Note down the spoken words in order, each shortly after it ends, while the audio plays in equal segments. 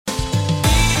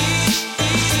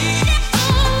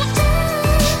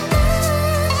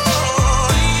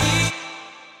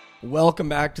Welcome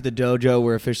back to the dojo.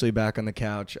 We're officially back on the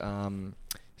couch.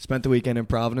 Spent the weekend in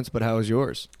Providence, but how was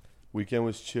yours? Weekend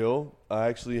was chill. I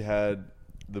actually had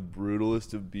the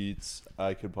brutalest of beats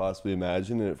I could possibly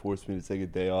imagine, and it forced me to take a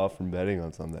day off from betting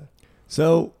on Sunday.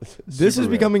 So this is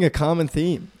becoming a common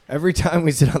theme. Every time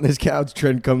we sit on this couch,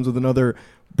 Trent comes with another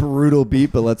brutal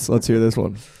beat, but let's hear this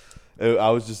one.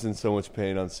 I was just in so much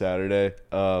pain on Saturday.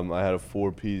 I had a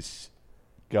 4-piece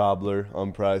gobbler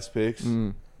on Prize Picks.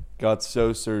 Got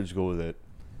so surgical with it.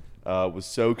 Was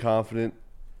so confident.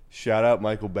 Shout out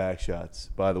Michael Backshots,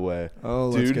 by the way. Oh,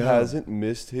 let's Dude go. hasn't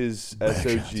missed his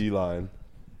SOG line.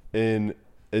 In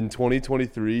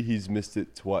 2023, he's missed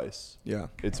it twice. Yeah.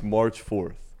 It's March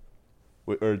 4th.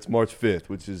 Or it's March 5th,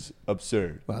 which is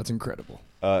absurd. Wow, that's incredible.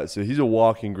 So he's a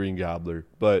walking green gobbler.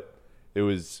 But it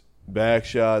was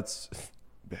Backshots.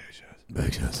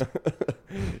 Backshots.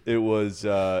 It was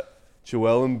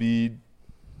Joel Embiid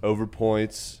over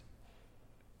points.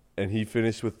 And he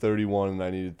finished with 31, and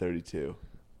I needed 32.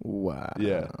 Wow.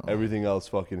 Yeah, everything else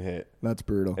fucking hit. That's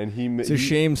brutal. And It's a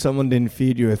shame someone didn't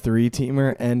feed you a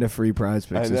 3-teamer and a free Prize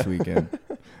Picks this know. weekend.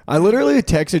 I literally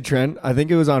texted Trent, I think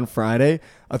it was on Friday,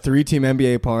 a 3-team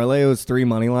NBA parlay. It was 3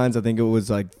 money lines. I think it was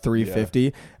like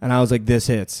 350. And I was like, this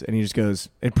hits. And he just goes,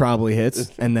 it probably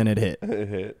hits. And then it hit. It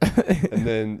hit. And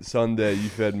then Sunday, you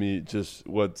fed me just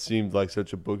what seemed like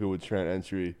such a Booker with Trent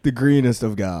entry. The greenest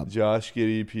of gobs. Josh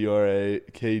Giddey, PRA,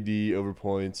 KD over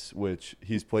points, which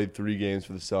he's played 3 games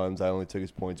for the Suns. I only took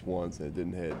his points once, and it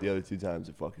didn't hit. The other 2 times,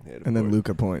 it fucking hit. And then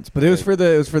Luka points. But it was for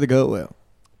the goat whale.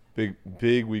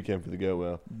 Big weekend for the Goat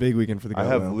Whale. Big weekend for the goat I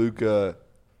have whale. Luka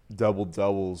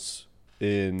doubles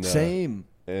in Same.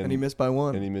 And he missed by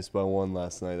 1. And he missed by 1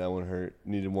 last night. That one hurt.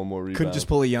 Needed one more rebound. Couldn't just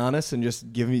pull a Giannis and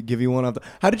just give you one off the.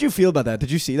 How did you feel about that?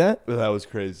 Did you see that? That was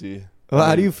crazy. Well,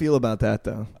 how do you feel about that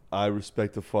though? I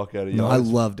respect the fuck out of Giannis. No, I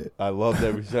loved it. I loved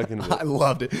every second of it. I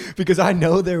loved it because I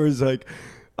know there was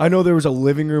a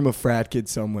living room of frat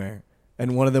kids somewhere,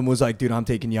 and one of them was like, "Dude, I'm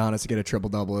taking Giannis to get a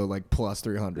triple-double, like plus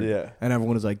 300." Yeah. And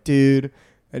everyone was like, "Dude,"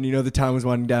 and the time was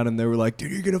winding down, and they were like,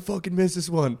 "Dude, you're gonna fucking miss this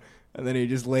one." And then he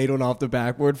just laid one off the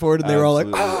backboard for it, and they were all like,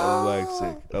 "Ah!"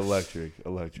 Electric.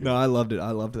 No, I loved it.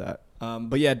 I loved that.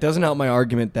 But yeah, it doesn't help my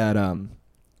argument that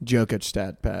Jokic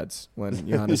stat pads when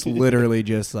Giannis literally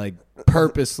just like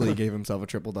purposely gave himself a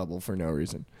triple-double for no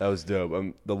reason. That was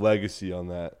dope. The legacy on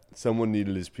that. Someone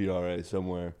needed his PRA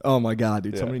somewhere. Oh my god,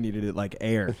 dude! Yeah. Somebody needed it like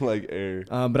air. Like air.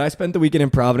 But I spent the weekend in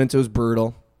Providence. It was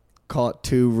brutal. Caught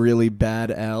 2 really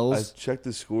bad I L's. checked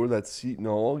the score of that Seton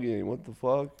Hall game. What the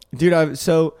fuck? Dude,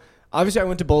 so obviously I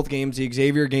went to both games. The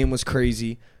Xavier game was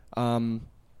crazy. But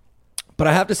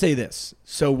I have to say this.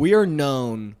 So we are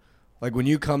known, like when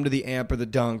you come to the Amp or the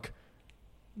Dunk,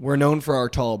 we're known for our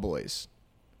tall boys.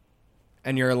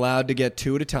 And you're allowed to get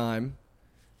 2 at a time.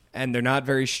 And they're not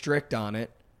very strict on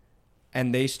it.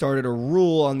 And they started a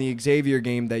rule on the Xavier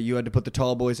game that you had to put the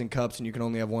tall boys in cups and you can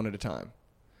only have 1 at a time.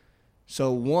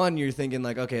 So 1, you're thinking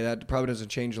like, okay, that probably doesn't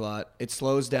change a lot. It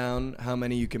slows down how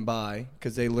many you can buy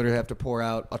because they literally have to pour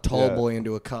out a tall boy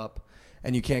into a cup,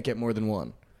 and you can't get more than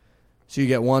 1. So you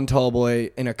get 1 tall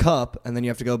boy in a cup, and then you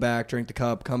have to go back, drink the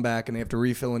cup, come back, and they have to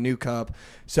refill a new cup.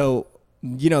 So,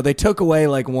 they took away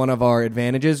like one of our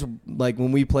advantages. Like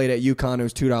when we played at UConn, it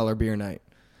was $2 beer night.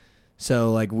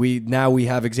 So like we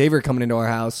have Xavier coming into our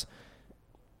house.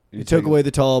 It took away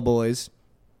the tall boys.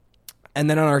 And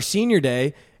then on our senior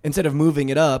day, instead of moving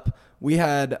it up, we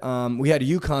had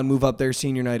UConn move up their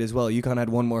senior night as well. UConn had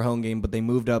 1 more home game, but they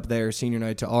moved up their senior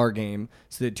night to our game.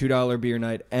 So they had $2 beer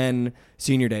night and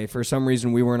senior day. For some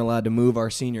reason, we weren't allowed to move our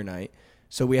senior night.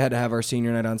 So we had to have our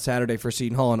senior night on Saturday for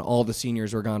Seton Hall, and all the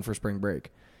seniors were gone for spring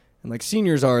break. And like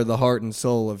seniors are the heart and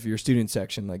soul of your student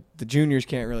section. Like the juniors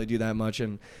can't really do that much.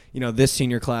 And, this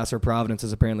senior class for Providence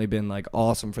has apparently been like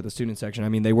awesome for the student section. I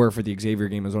mean, they were for the Xavier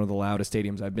game. It was one of the loudest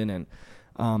stadiums I've been in.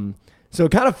 So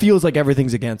it kind of feels like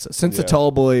everything's against us. Since the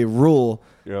tall boy rule,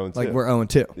 we're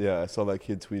 0-2. Yeah, I saw that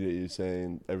kid tweet at you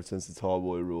saying ever since the tall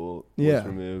boy rule was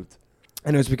removed.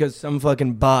 And it was because some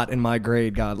fucking bot in my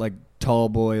grade got like tall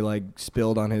boy like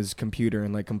spilled on his computer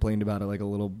and like complained about it like a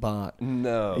little bot.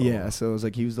 No. Yeah, so it was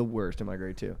like he was the worst in my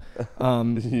grade too.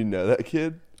 Did you know that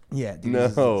kid? Yeah, dude.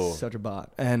 No. He's such a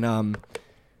bot. And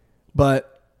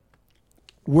but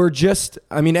we're just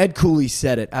Ed Cooley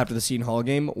said it after the Seton Hall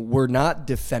game, we're not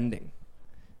defending.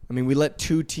 I mean, we let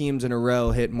 2 teams in a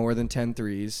row hit more than 10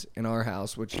 threes in our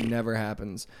house, which never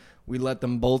happens. We let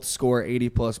them both score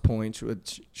 80-plus points,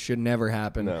 which should never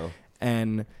happen. No.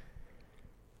 And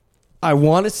I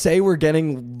want to say we're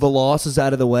getting the losses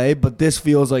out of the way, but this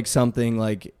feels like something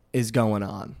like is going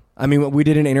on. I mean, we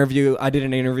did an interview. I did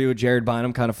an interview with Jared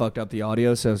Bynum, kind of fucked up the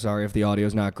audio, so sorry if the audio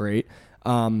is not great.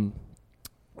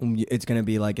 it's going to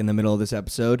be like in the middle of this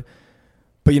episode.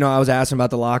 But, I was asking about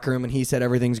the locker room, and he said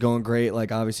everything's going great.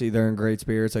 Like, obviously, they're in great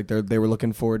spirits. Like, they were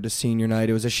looking forward to senior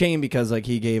night. It was a shame because, like,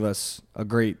 he gave us a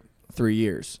great 3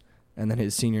 years. And then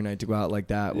his senior night to go out like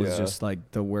that was just,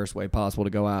 like, the worst way possible to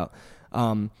go out.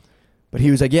 But he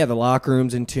was like, yeah, the locker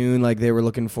room's in tune. Like, they were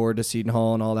looking forward to Seton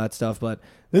Hall and all that stuff. But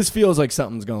this feels like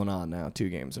something's going on now 2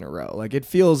 games in a row. Like, it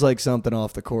feels like something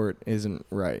off the court isn't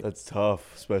right. That's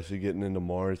tough, especially getting into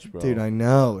March, bro. Dude, I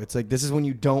know. It's like this is when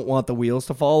you don't want the wheels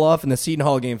to fall off. And the Seton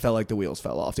Hall game felt like the wheels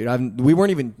fell off, dude. We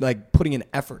weren't even, like, putting in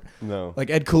effort. No. Like,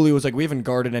 Ed Cooley was like, we haven't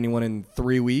guarded anyone in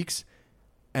 3 weeks,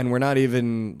 and we're not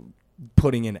even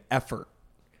putting in effort.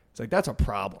 It's like, that's a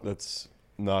problem. That's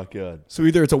not good. So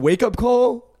either it's a wake-up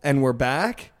call and we're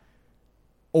back,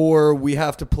 or we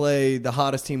have to play the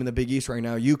hottest team in the Big East right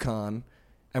now, UConn,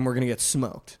 and we're going to get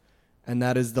smoked. And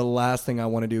that is the last thing I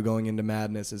want to do going into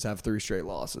madness is have 3 straight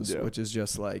losses, which is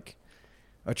just, like,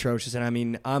 atrocious. And, I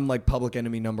mean, I'm, like, public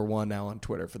enemy number 1 now on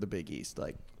Twitter for the Big East.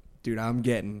 Like, dude, I'm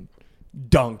getting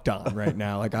dunked on right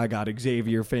now. Like, I got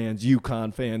Xavier fans,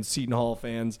 UConn fans, Seton Hall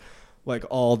fans, like,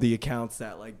 all the accounts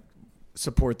that, like,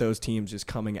 support those teams just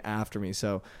coming after me.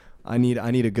 So I need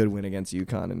a good win against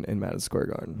UConn in Madison Square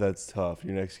Garden. That's tough.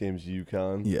 Your next game's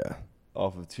UConn. Yeah.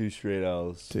 Off of 2 straight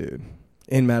L's. Dude.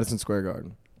 In Madison Square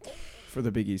Garden for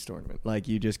the Big East tournament. Like,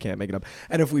 you just can't make it up.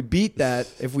 And if we beat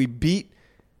that, if we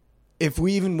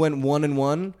even went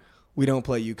 1-1, we don't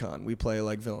play UConn. We play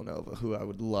like Villanova, who I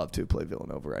would love to play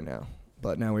Villanova right now.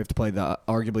 But now we have to play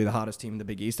arguably the hottest team in the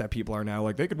Big East that people are now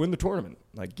like, they could win the tournament.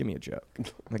 Like, give me a joke.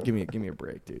 Like, give me a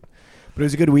break, dude. But it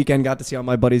was a good weekend. Got to see all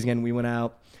my buddies again. We went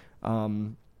out.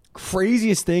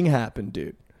 Craziest thing happened,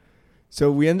 dude.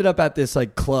 So we ended up at this,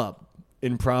 like, club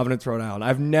in Providence, Rhode Island.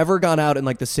 I've never gone out in,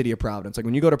 like, the city of Providence. Like,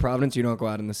 when you go to Providence, you don't go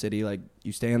out in the city. Like,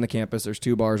 you stay on the campus. There's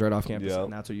 2 bars right off campus,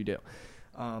 and that's what you do.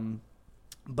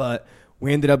 But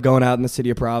we ended up going out in the city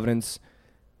of Providence,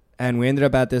 and we ended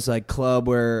up at this, like, club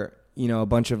where, a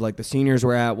bunch of, like, the seniors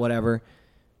were at, whatever.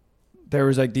 There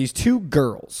was, like, these 2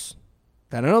 girls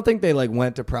that I don't think they, like,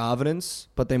 went to Providence,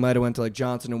 but they might have went to, like,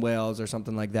 Johnson and Wales or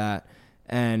something like that.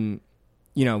 And,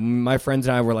 my friends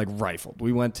and I were, like, rifled.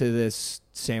 We went to this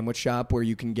sandwich shop where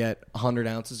you can get 100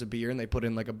 ounces of beer, and they put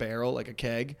in, like, a barrel, like a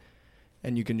keg,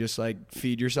 and you can just, like,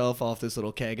 feed yourself off this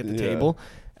little keg at the table.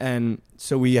 And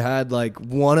so we had, like,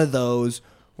 one of those,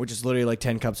 which is literally like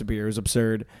 10 cups of beer. It was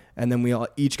absurd. And then we all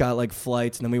each got, like,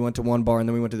 flights, and then we went to one bar, and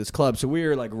then we went to this club. So we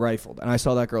were, like, rifled. And I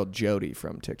saw that girl, Jody,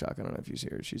 from TikTok. I don't know if you see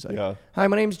her. She's like, hi,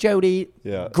 my name's Jody.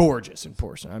 Yeah. Gorgeous in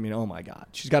person. I mean, oh, my God.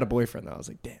 She's got a boyfriend, though. I was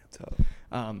like, damn.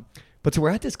 Tough. But so we're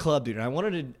at this club, dude, and I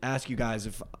wanted to ask you guys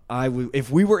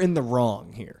if we were in the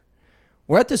wrong here.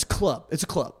 We're at this club. It's a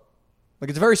club. Like,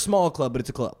 it's a very small club, but it's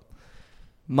a club.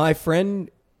 My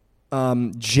friend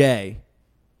Jay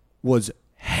was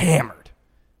hammered.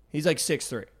 He's like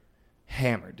 6'3".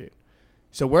 Hammered, dude.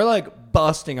 So we're, like,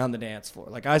 busting on the dance floor.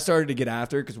 Like, I started to get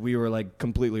after it because we were, like,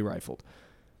 completely rifled.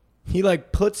 He,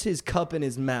 like, puts his cup in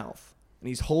his mouth, and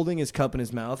he's holding his cup in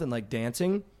his mouth and, like,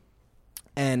 dancing.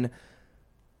 And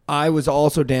I was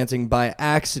also dancing by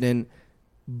accident,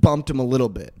 bumped him a little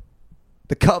bit.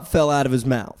 The cup fell out of his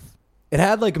mouth. It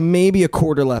had, like, maybe a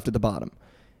quarter left at the bottom.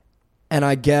 And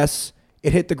I guess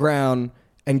it hit the ground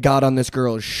and got on this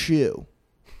girl's shoe.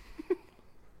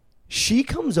 She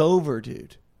comes over,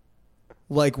 dude,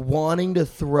 like, wanting to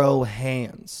throw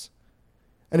hands.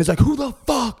 And it's like, who the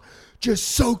fuck just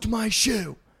soaked my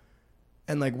shoe?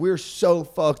 And, like, we're so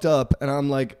fucked up. And I'm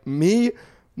like, me,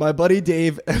 my buddy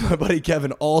Dave, and my buddy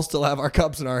Kevin all still have our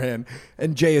cups in our hand.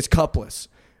 And Jay is cupless.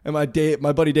 And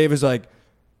my buddy Dave is like,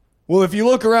 well, if you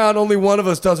look around, only one of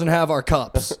us doesn't have our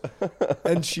cups.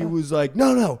 And she was like,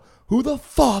 no, who the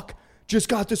fuck just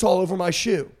got this all over my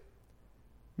shoe?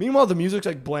 Meanwhile, the music's,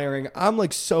 like, blaring. I'm,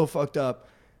 like, so fucked up.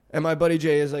 And my buddy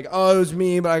Jay is like, oh, it was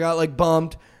me, but I got, like,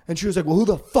 bumped. And she was like, well, who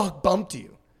the fuck bumped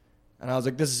you? And I was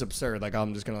like, this is absurd. Like,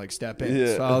 I'm just going to, like, step in.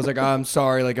 Yeah. So I was like, I'm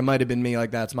sorry. Like, it might have been me.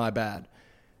 Like, that's my bad.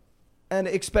 And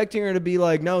expecting her to be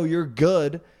like, no, you're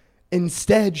good.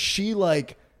 Instead, she,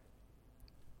 like,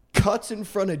 cuts in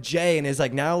front of Jay and is,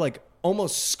 like, now, like,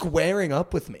 almost squaring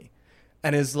up with me.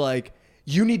 And is like,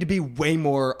 you need to be way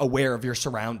more aware of your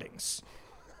surroundings.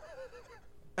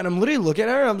 And I'm literally looking at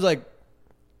her, and I was like,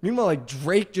 meanwhile, like,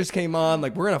 Drake just came on.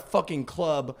 Like, we're in a fucking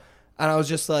club. And I was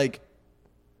just like,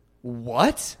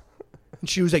 what? And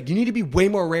she was like, you need to be way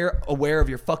more aware of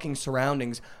your fucking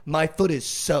surroundings. My foot is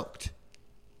soaked.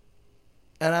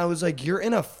 And I was like, you're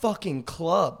in a fucking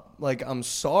club. Like, I'm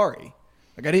sorry.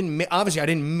 Like, I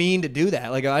didn't mean to do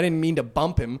that. Like, I didn't mean to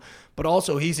bump him. But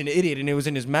also, he's an idiot, and it was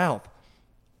in his mouth.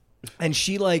 And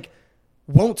she, like,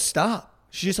 won't stop.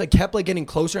 She just, like, kept, like, getting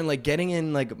closer and, like, getting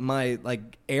in, like, my,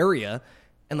 like, area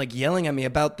and, like, yelling at me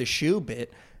about the shoe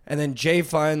bit. And then Jay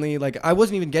finally, like, I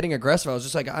wasn't even getting aggressive. I was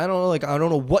just like, I don't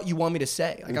know what you want me to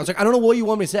say. Like, I was like, I don't know what you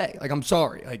want me to say. Like, I'm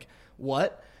sorry. Like,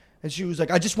 what? And she was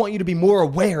like, I just want you to be more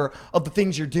aware of the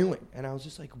things you're doing. And I was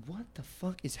just like, what the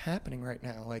fuck is happening right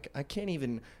now? Like, I can't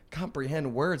even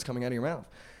comprehend words coming out of your mouth.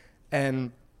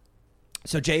 And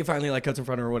so Jay finally, like, cuts in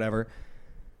front of her or whatever.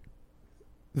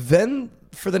 Then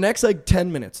for the next, like,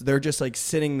 10 minutes, they're just, like,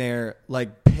 sitting there,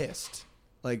 like, pissed.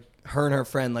 Like, her and her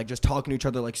friend, like, just talking to each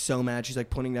other, like, so mad. She's, like,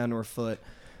 pointing down to her foot.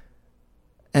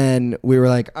 And we were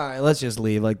like, all right, let's just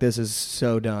leave. Like, this is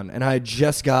so done. And I had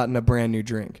just gotten a brand new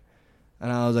drink.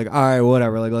 And I was like, all right,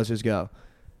 whatever. Like, let's just go.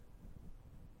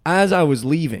 As I was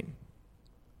leaving,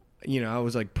 you know, I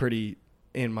was, like, pretty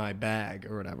in my bag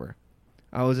or whatever.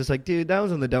 I was just like, dude, that was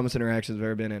one of the dumbest interactions I've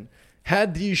ever been in.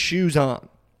 Had these shoes on.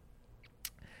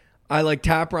 I, like,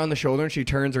 tap her on the shoulder, and she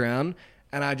turns around.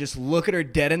 And I just look at her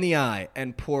dead in the eye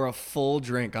and pour a full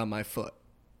drink on my foot.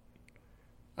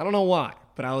 I don't know why,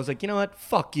 but I was like, you know what?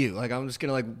 Fuck you. Like, I'm just going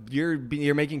to, like,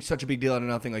 you're making such a big deal out of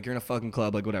nothing. Like, you're in a fucking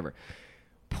club, like, whatever.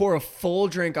 Pour a full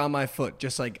drink on my foot,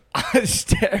 just, like,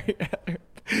 staring at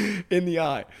her in the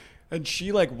eye. And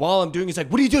she, like, while I'm doing it, is like,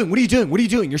 what are you doing? What are you doing? What are you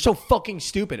doing? You're so fucking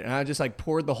stupid. And I just, like,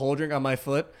 poured the whole drink on my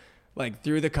foot, like,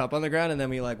 threw the cup on the ground, and then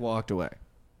we, like, walked away.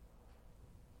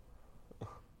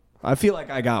 I feel like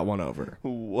I got one over.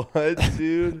 What,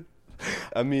 dude?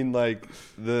 I mean, like,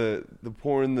 the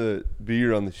pouring the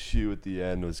beer on the shoe at the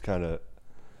end was kind of,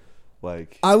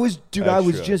 like, I was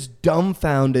extra. just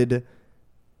dumbfounded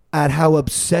at how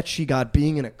upset she got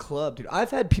being in a club, dude.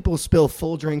 I've had people spill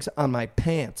full drinks on my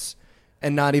pants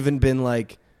and not even been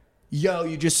like, yo,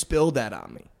 you just spilled that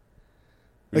on me.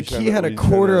 Like, he had a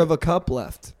quarter of a cup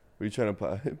left. Were you trying to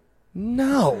pipe?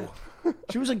 No.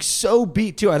 She was, like, so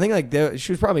beat, too. I think, like,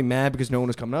 she was probably mad because no one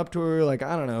was coming up to her. Like,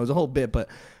 I don't know. It was a whole bit. But,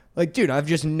 like, dude, I've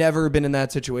just never been in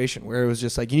that situation where it was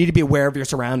just, like, you need to be aware of your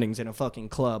surroundings in a fucking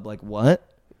club. Like, what?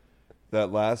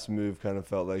 That last move kind of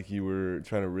felt like you were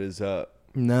trying to rizz up.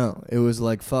 No. It was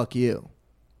like, fuck you.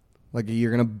 Like,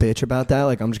 you're going to bitch about that?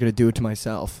 Like, I'm just going to do it to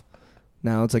myself.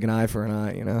 Now it's like an eye for an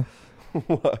eye, you know?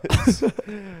 What?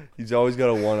 He's always got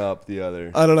to one-up the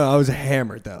other. I don't know. I was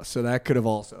hammered, though, so that could have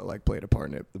also, like, played a part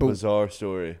in it. The bizarre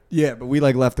story. Yeah, but we,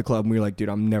 like, left the club, and we were like, dude,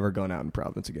 I'm never going out in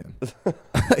Providence again.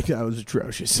 Like, that was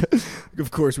atrocious.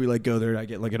 Of course, we, like, go there, and I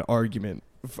get, like, an argument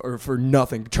for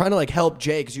nothing. Trying to, like, help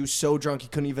Jay, because he was so drunk he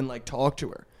couldn't even, like, talk to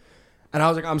her. And I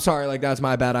was like, I'm sorry, like, that's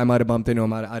my bad. I might have bumped into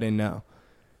him. I didn't know.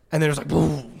 And then it was like,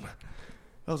 boom.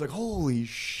 I was like, holy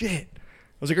shit. I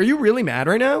was like, are you really mad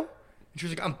right now? And she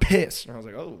was like, I'm pissed. And I was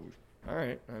like, oh, all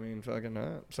right. I mean, fucking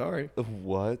sorry.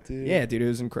 What, dude? Yeah, dude, it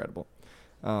was incredible.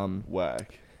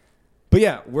 Whack. But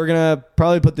yeah, we're going to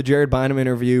probably put the Jared Bynum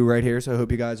interview right here, so I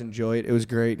hope you guys enjoy it. It was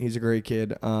great. He's a great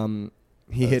kid.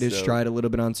 He hit his stride a little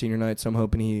bit on senior night, so I'm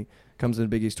hoping he comes to the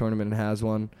Big East tournament and has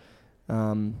one.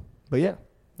 But yeah,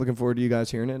 looking forward to you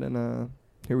guys hearing it, and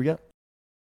here we go.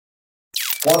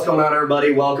 What's going on,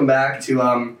 everybody? Welcome back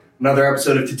to another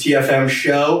episode of the TFM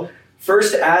show.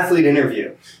 First athlete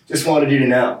interview. Just wanted you to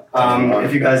know.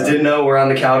 If you guys didn't know, we're on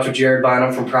the couch with Jared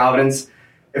Bynum from Providence.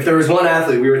 If there was one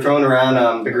athlete, we were throwing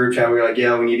around the group chat. We were like,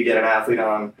 yeah, we need to get an athlete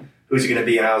on. Who's it going to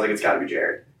be? And I was like, it's got to be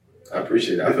Jared. I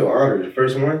appreciate it. I feel honored. The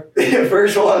first one?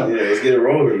 First one. Yeah, let's get it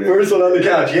rolling. First one on the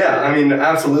couch. Yeah, I mean,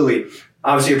 absolutely.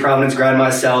 Obviously, a Providence grad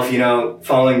myself, you know,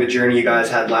 following the journey you guys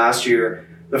had last year.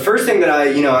 The first thing that I,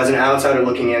 you know, as an outsider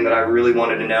looking in that I really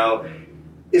wanted to know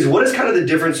is what is kind of the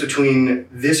difference between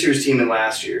this year's team and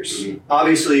last year's? Mm-hmm.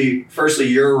 Obviously, firstly,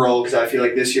 your role, because I feel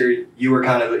like this year you were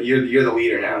kind of, you're the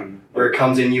leader now. Mm-hmm. Where it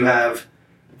comes in, you have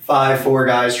 4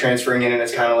 guys transferring in, and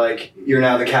it's kind of like you're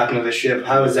now the captain of the ship.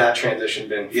 How has that transition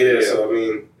been for you? So, I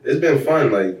mean, it's been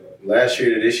fun. Like, last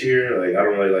year to this year, like, I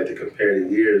don't really like to compare the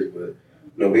years, but,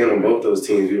 you know, being on both those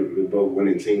teams, we're both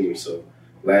winning teams. So,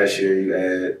 last year you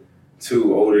had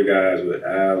 2 older guys with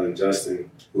Al and Justin,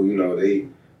 who, you know, they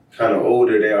kind of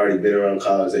older, they already been around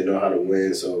college, they know how to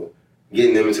win, so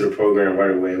getting them into the program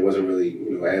right away, it wasn't really,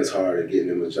 you know, as hard as getting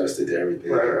them adjusted to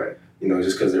everything. Right. You know,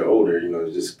 just because they're older, you know,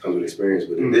 it just comes with experience.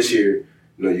 But this year,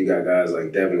 you know, you got guys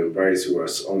like Devin and Bryce who are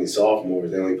only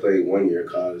sophomores. They only played 1 year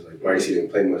of college. Like, Bryce, he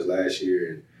didn't play much last year.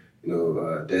 And, you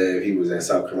know, Dev, he was at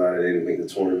South Carolina. They didn't make the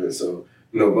tournament. So,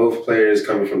 you know, both players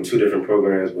coming from 2 different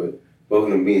programs, but both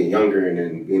of them being younger and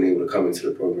then being able to come into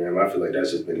the program, I feel like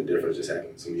that's just been the difference, just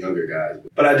having some younger guys.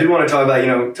 But I did want to talk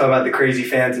about the crazy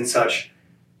fans and such.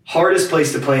 Hardest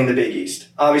place to play in the Big East.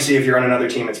 Obviously, if you're on another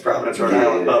team, it's Providence, Rhode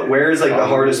Island. But where is, like, the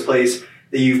hardest place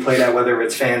that you've played at, whether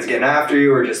it's fans getting after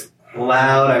you or just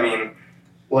loud? I mean,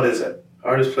 what is it?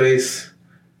 Hardest place?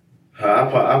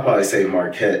 I'll probably say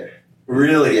Marquette.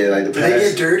 Really? Yeah, like the Do they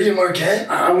get dirty in Marquette?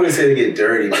 I wouldn't say they get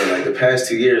dirty, but like the past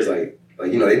 2 years, like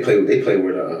you know, they play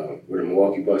where the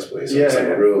Milwaukee Bucks play. So it's like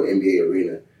a real NBA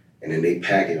arena, and then they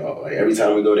pack it all. Like every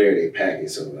time we go there, they pack it.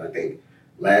 So I think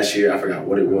last year I forgot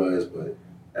what it was, but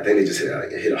I think they just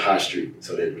hit a hot streak.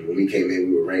 So then when we came in,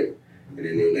 we were ranked. And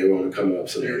then they were on the come up,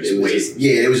 so they were just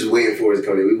waiting for us to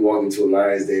come in. We walked into a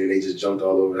Lions Den and they just jumped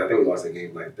all over. I think we lost that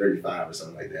game like 35 or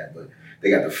something like that. But they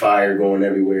got the fire going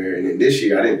everywhere. And then this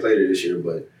year, I didn't play there this year,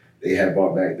 but they had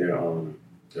brought back their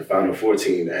Final Four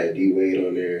team that had D Wade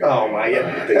on there. Oh my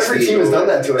god! Every team has done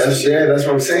that to us. That's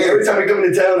what I'm saying. Every time we come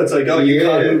into town, it's like, oh, you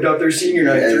moved up their senior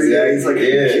night 3 days. Like,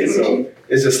 so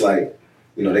it's just like,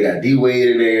 you know, they got D Wade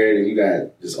in there, and you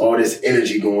got just all this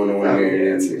energy going on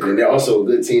there, and they're also a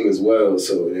good team as well.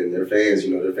 So and their fans,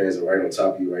 are right on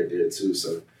top of you right there too.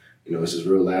 So, you know, it's just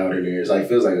real loud in there. It's like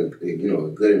feels like a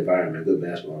good environment, a good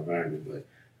basketball environment. But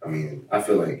I mean, I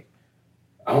feel like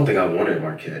I don't think I've won at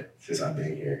Marquette since I've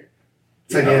been here.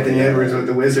 It's like Anthony Edwards with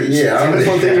the Wizards. Yeah, that's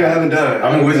one thing you haven't done.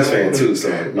 I'm a Wizards fan too. So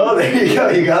there you go.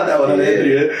 You got that one on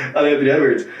Anthony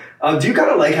Edwards. Do you kind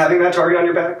of like having that target on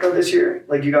your back though this year,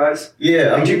 like you guys?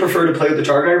 Yeah. Like, do you prefer to play with the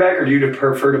target on your back, or do you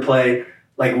prefer to play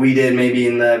like we did maybe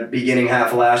in the beginning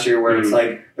half of last year, where it's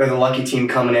like they're the lucky team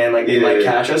coming in, like they might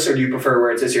catch us, or do you prefer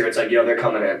where it's this year, it's like they're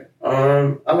coming in?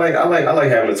 I like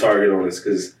having a target on us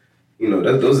because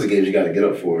those are the games you got to get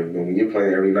up for. You know, when you're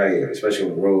playing every night, especially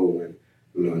on the road,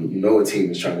 when you know a team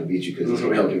is trying to beat you because it's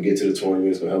going to help them get to the tournament,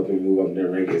 it's going to help them move up in their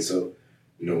rankings. So,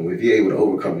 if you're able to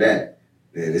overcome that,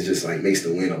 then it's just like makes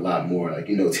the win a lot more. Like,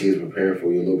 teams preparing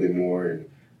for you a little bit more, and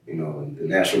the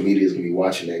national media is gonna be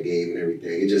watching that game and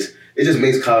everything. It just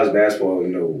makes college basketball,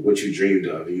 what you dreamed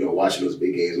of. Watching those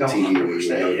big games on TV when you're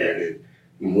younger, and then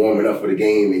you're warming up for the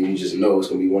game, and you just know it's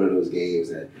gonna be one of those games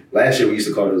that last year we used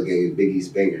to call those games Big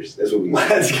East bangers. That's what we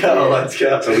used to call. Let's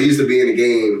go. So we used to be in the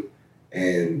game,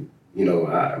 and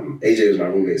AJ was my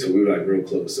roommate, so we were like real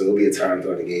close. So it'll be a time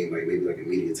throughout the game, like maybe like a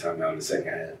media timeout in the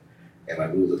second half. And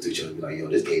like we would look to each other and be like, yo,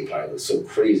 this game probably looks so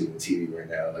crazy on TV right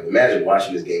now. Like imagine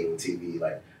watching this game on TV,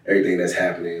 like everything that's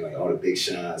happening, like all the big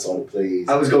shots, all the plays.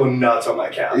 I was going nuts on my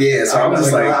couch. Yeah, so I was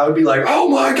just like, I would be like, oh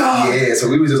my God. Yeah, so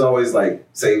we would just always like,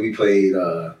 say we played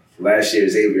last year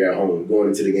Xavier at home, going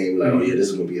into the game, we're like, oh yeah, this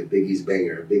is gonna be a Big East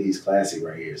banger, a Big East classic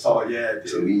right here. So,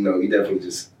 So we definitely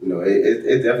just,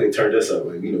 it definitely turned us up.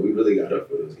 Like, we really got up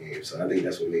for those games. So I think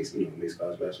that's what makes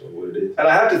college basketball what it is. And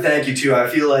I have to thank you too. I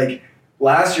feel like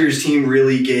last year's team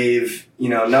really gave,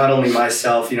 not only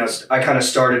myself, I kind of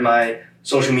started my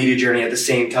social media journey at the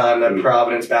same time that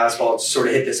Providence basketball sort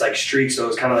of hit this like streak. So it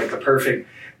was kind of like the perfect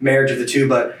marriage of the two.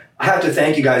 But I have to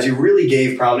thank you guys. You really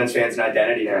gave Providence fans an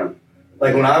identity now.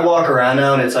 Like when I walk around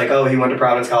now and it's like, oh, he went to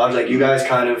Providence College. Like you guys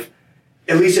kind of,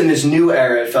 at least in this new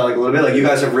era, it felt like a little bit like you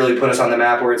guys have really put us on the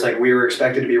map where it's like we were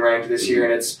expected to be ranked this year.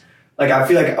 And it's like, I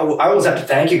feel like I almost have to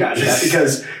thank you guys for that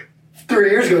because 2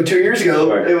 years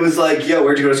ago, right. It was like, yo,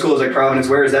 where'd you go to school? It was like, Providence,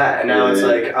 where's that? And now it's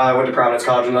like, I went to Providence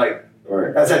College. And like,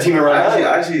 that's that team around.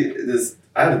 Actually,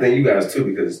 I have to thank you guys too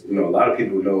because, a lot of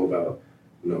people know about,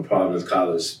 Providence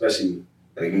College, especially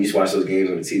like when you used to watch those games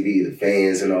on the TV, the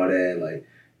fans and all that. Like,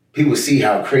 people see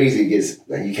how crazy it gets.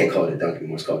 Like, you can't call it a dunk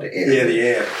anymore. It's called the amp. Yeah,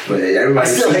 the amp. But everybody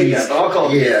I still hate that, but I'll call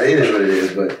it. Yeah, it is what it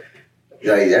is. But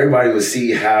like, everybody would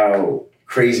see how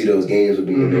crazy those games would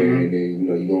be in there. And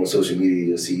then, you go on social media,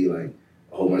 you'll see like,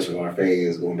 a whole bunch of our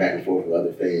fans going back and forth with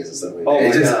other fans and stuff like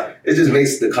that. It just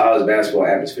makes the college basketball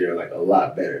atmosphere like a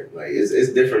lot better. Like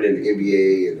it's different than the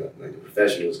NBA and like the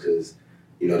professionals because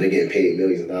they're getting paid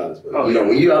millions of dollars. But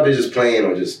when you're out there just playing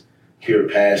on just pure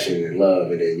passion and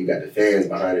love, and then you got the fans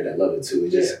behind it that love it too.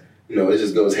 It just it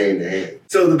just goes hand in hand.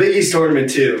 So the Big East tournament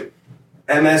too,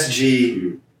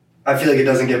 MSG. I feel like it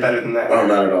doesn't get better than that. Oh,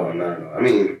 not at all. I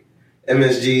mean,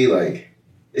 MSG like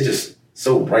it's just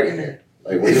so bright in there.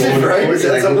 Like when is it bright? Is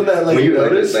that something that you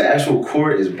notice? The actual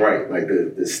court is bright. Like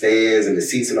the stands and the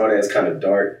seats and all that is kind of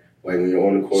dark. Like when you're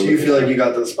on the court. So you feel like you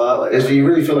got the spotlight? You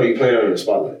really feel like you're playing under the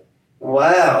spotlight.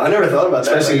 Wow, I never thought about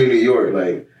that. Especially in New York.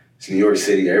 Like it's New York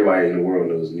City. Everybody in the world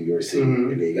knows New York City.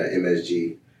 And then you got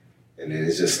MSG. And then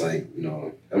it's just like,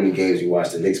 how many games you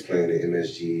watch the Knicks playing at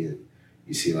MSG and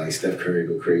you see like Steph Curry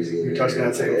go crazy. You're touching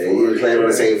that same floor. You're playing on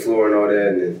the same floor and all that.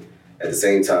 And then at the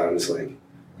same time, it's like,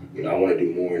 I want to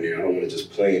do more in there. I don't want to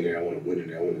just play in there. I want to win in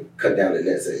there. I want to cut down the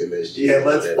nets at MSG. Yeah,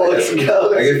 let's fucking go.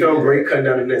 Like it felt great cutting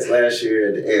down the nets last year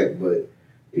at the end, but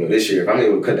this year if I'm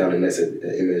able to cut down the nets at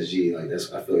MSG, like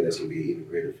I feel like that's going to be an even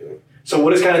greater feeling. So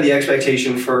what is kind of the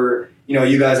expectation for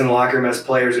you guys in the locker room as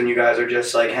players when you guys are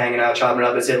just like hanging out, chopping it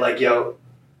up? Is it like, yo,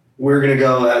 we're going to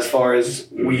go as far as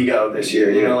we go this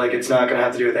year. You know, like it's not going to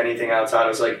have to do with anything outside.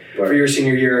 It's like for your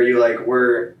senior year, are you like,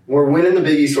 we're winning the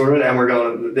Big East tournament and we're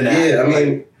going to the NAC? Yeah, I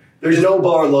mean, there's no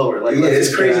bar lower. Like,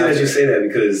 it's crazy that you say that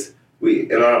because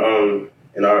we in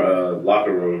our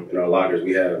locker room, in our lockers,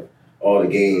 we have all the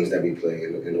games that we play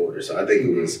in order. So I think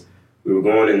it was we were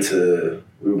going into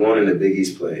Big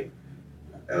East play,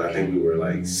 and I think we were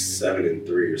like 7-3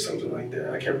 or something like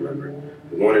that. I can't remember.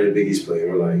 We're going to the Big East play,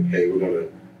 and we're like, hey, we're gonna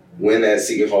win at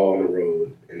Seton Hall on the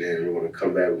road, and then we're gonna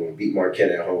come back. We're gonna beat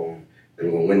Marquette at home, then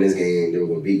we're gonna win this game. Then we're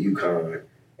gonna beat UConn,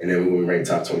 and then we're gonna rank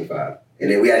top 25. And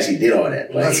then we actually did all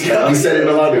that. Like, we said it in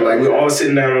the locker room. Like, we were all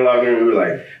sitting down in the locker room. We were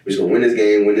like, we're just going to win this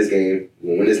game. We're going to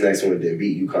win this next one, then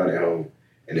beat UConn at home,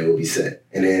 and then we'll be set.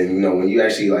 And then, you know, when you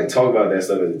actually, like, talk about that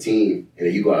stuff as a team, and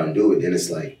then you go out and do it, then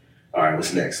it's like, all right,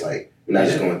 what's next? Like, we're not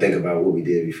just going to think about what we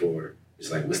did before.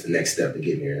 It's like, what's the next step to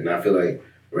get there? And I feel like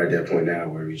we're at that point now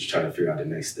where we're just trying to figure out the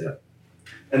next step.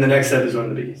 And the next step is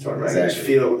winning the Big East tournament. Exactly. I can just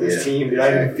feel it with this team. Dude.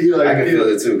 Exactly. I can feel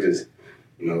it, too, because,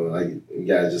 you know, like, you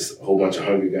got just a whole bunch of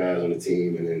hungry guys on the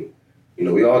team, and then, you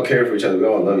know, we all care for each other. We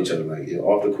all love each other. Like, you know,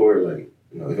 off the court, like,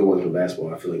 you know, if it wasn't for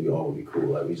basketball, I feel like we all would be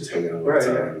cool. Like, we just hang out all the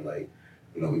time. Like,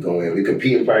 you know, we go in, we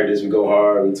compete in practice, we go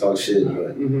hard, we talk shit,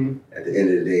 but at the end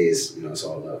of the day, it's, you know, it's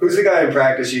all love. Who's the guy in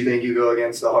practice you think you go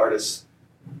against the hardest?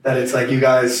 That it's like you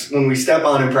guys, when we step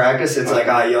on in practice, it's like,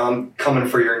 yo, I'm coming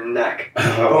for your neck.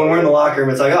 But when we're in the locker room,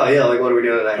 it's like, oh, yeah, like, what are we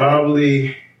doing tonight?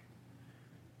 Probably.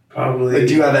 Like,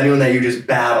 do you have anyone that you just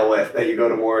battle with, that you go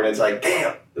to war and it's like,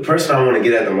 damn? The person I want to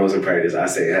get at the most in practice, I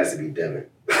say it has to be Devin.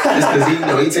 Just because he, you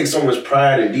know, he takes so much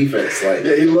pride in defense. Like,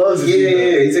 yeah, he loves it.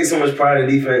 Yeah, he takes so much pride in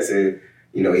defense, and,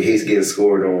 you know, he hates getting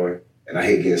scored on, and I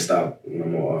hate getting stopped when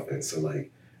I'm on offense. So,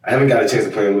 like, I haven't got a chance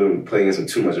to play against him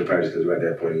too much in practice because we're at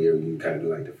that point in the year when you kind of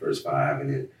do, like, the first 5, and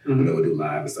then, you know, we do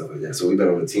live and stuff like that. So we've been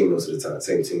on the team most of the time,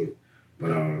 same team. But,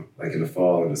 like, in the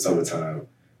fall and the summertime,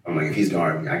 I'm like, if he's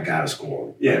guarding me, I gotta score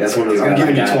him. Yeah, that's one of those guys. I'm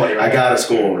giving you 20. I gotta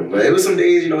score him. But it was some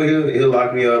days, you know, he'll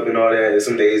lock me up and all that. There's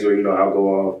some days where, you know, I'll go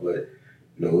off, but,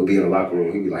 you know, we'll be in the locker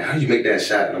room. He'll be like, how'd you make that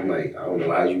shot? And I'm like, I don't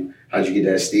know, how'd you get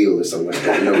that steal or something like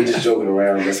that? You know, we just joking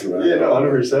around, messing around. Yeah, no,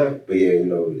 100%. But yeah, you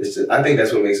know, it's just, I think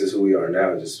that's what makes us who we are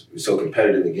now. Just we're so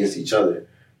competitive against each other.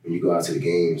 When you go out to the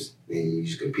games, then you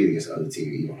just compete against the other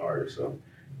team even harder. So,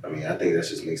 I mean, I think that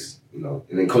just makes, you know,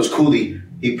 and then Coach Cooley,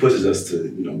 he pushes us to,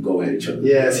 you know, go at each other.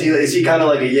 Yeah, is he kind of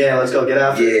like let's go, get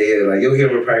after it? Yeah, like you'll hear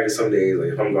him in practice some days,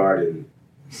 like if I'm guarding,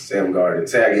 say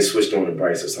I get switched on to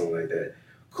Bryce or something like that,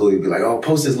 Cooley be like, oh,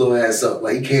 post his little ass up,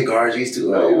 like he can't guard you, too.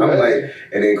 Like, I'm like,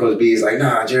 and then Coach B is like,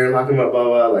 nah, Jared, lock him up, blah,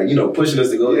 blah, like, you know, pushing us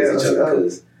to go against each other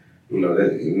because, you know,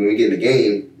 that, when we get in the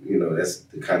game, you know, that's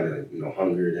the kind of, you know,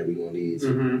 hunger that we're going to need to,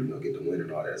 you know, get the win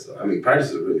and all that. So, I mean, practice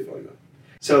is really fun, though.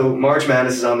 So March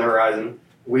Madness is on the horizon.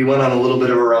 We went on a little bit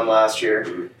of a run last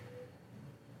year.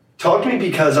 Talk to me,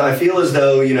 because I feel as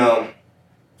though, you know,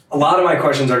 a lot of my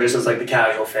questions are just as like the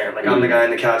casual fan. Like I'm the guy on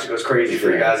the couch that goes crazy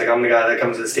for you guys. Like I'm the guy that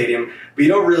comes to the stadium. But you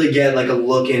don't really get like a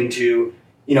look into,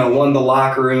 you know, 1, the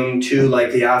locker room, 2,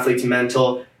 like the athlete's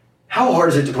mental. How hard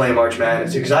is it to play March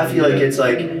Madness? Because I feel like it's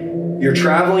like you're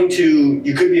traveling to,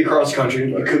 you could be across the country,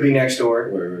 you could be next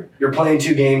door. You're playing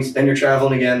 2 games, then you're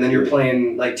traveling again, then you're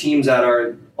playing like teams that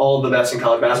are all the best in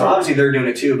college basketball. Obviously, they're doing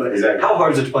it too, but how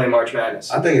hard is it to play March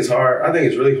Madness? I think it's hard. I think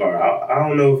it's really hard. I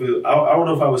don't know if I don't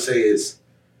know if I would say it's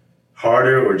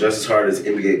harder or just as hard as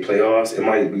NBA playoffs. It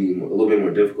might be a little bit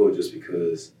more difficult just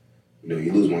because, you know,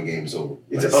 you lose 1 game, it's over.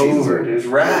 It's over. It's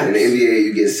wraps. In the NBA,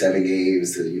 you get 7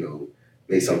 games to, you know,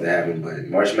 make something happen. But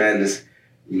March Madness,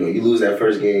 you know, you lose that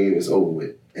first game, it's over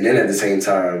with. And then at the same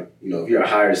time, you know, if you're a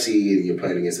higher seed and you're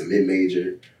playing against a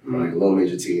mid-major or like a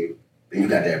low-major team, then you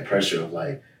got that pressure of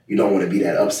like, you don't want to be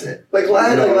that upset. Like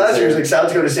last year, like South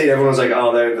Dakota State, everyone was like,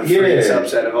 oh, they're the freest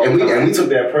upset of all time. And we took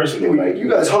that personally. Like, you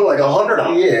guys hung like 100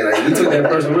 on them. Yeah, like we took that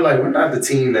personally. We're like, we're not the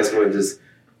team that's going to just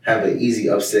have an easy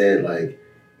upset. Like,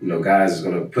 you know, guys is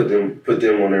going to put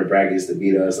them on their brackets to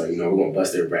beat us. Like, you know, we're going to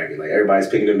bust their bracket. Like, everybody's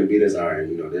picking them to beat us. All right,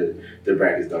 you know, their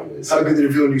bracket's done with. So, how good did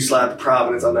it feel when you slapped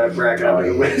Providence on that bracket? Oh,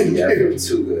 yeah, it felt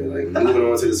too good. Like, moving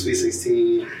on to the Sweet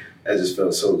 16, that just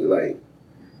felt so good. Like,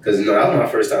 because, you know, that was my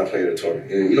first time playing in a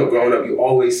tournament. And, you know, growing up, you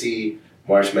always see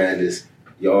March Madness.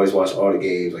 You always watch all the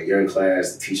games. Like, you're in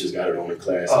class. The teachers got it on in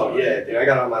class. Oh, yeah. Dude, I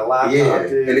got it on my laptop, yeah.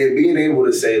 dude. And then being able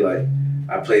to say, like,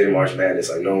 I played in March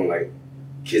Madness, like, knowing, like,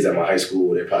 kids at my high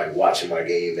school, they're probably watching my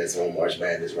game that's on March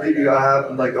Madness right now. You gotta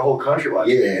have, like, the whole country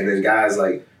watching. Yeah, and then guys,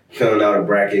 like, filling out a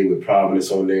bracket with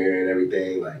Providence on there and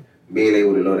everything. Like, being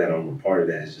able to know that I'm a part of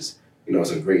that is just, you know, it's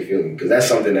a great feeling. Because that's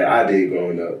something that I did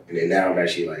growing up. And then now I'm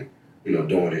actually, like, you know,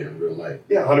 doing it in real life.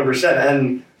 Yeah, 100%.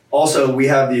 And Also, we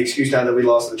have the excuse now that we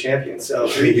lost to the champions. So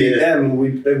if we beat them,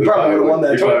 we probably would have won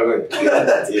that tournament.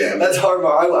 That's hard.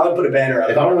 I would put a banner up.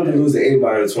 If I wanted to lose to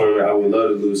anybody in the tournament, I would love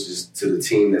to lose just to the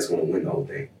team that's going to win the whole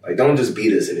thing. Like, don't just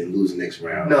beat us and then lose the next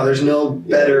round. No, there's no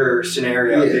better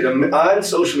scenario. Yeah. Dude, on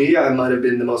social media, I might have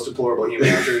been the most deplorable human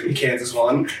after Kansas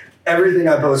won. Everything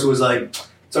I posted was like,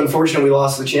 it's unfortunate we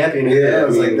lost the champion. Yeah, I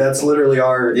was like, that's literally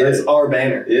that's our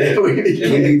banner. Yeah. If we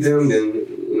beat them, then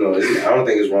I don't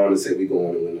think it's wrong to say we go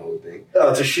on and win the whole thing. Oh,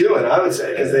 it's a shoo-in, I would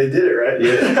say, because they did it, right?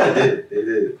 Yeah, they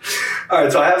did. All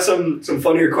right, so I have some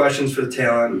funnier questions for the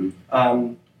tail end.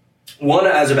 One,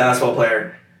 as a basketball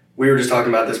player, we were just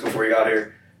talking about this before you got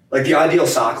here. Like the ideal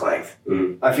sock length.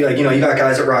 Mm-hmm. I feel like, you got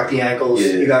guys that rock the ankles.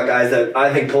 Yeah. You got guys that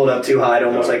I think pull it up too high to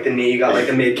almost like the knee. You got like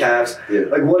the mid calves. Yeah.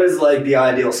 Like what is like the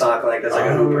ideal sock length that's like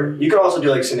a hooper? You could also do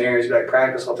like scenarios. Like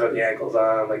practice, I'll throw the ankles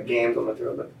on. Like games, I'm going to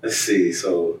throw them. Let's see.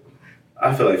 So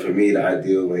I feel like for me, the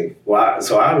ideal length.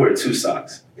 I wear 2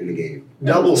 socks in the game.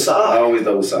 Double sock? I always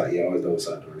double sock. Yeah, I always double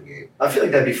sock during the game. I feel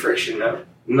like that'd be friction, no?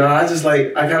 No, I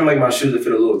kind of like my shoes to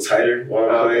fit a little tighter while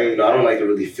I'm playing. I don't like to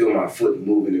really feel my foot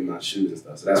moving in my shoes and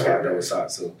stuff. So that's why I double sock.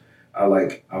 So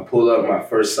I pull up my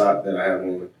first sock that I have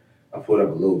on. I pull it up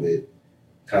a little bit,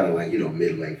 kind of like,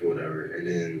 mid length or whatever. And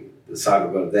then the sock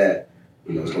above that,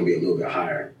 it's gonna be a little bit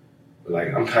higher. But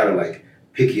like I'm kind of like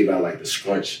picky about like the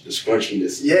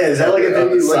scrunchiness. Yeah, is that like a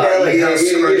thing you look at? Like how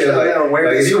scrunched up down?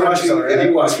 Where if you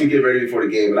watch me get ready before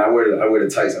the game, and I wear the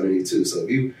tights underneath too. So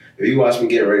if you watch me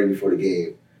getting ready before the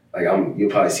game, like you'll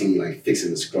probably see me like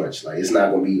fixing the scrunch. Like it's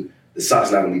not gonna be. The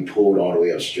sock's not gonna be pulled all the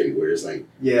way up straight where it's like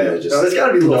just there's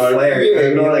gotta be a little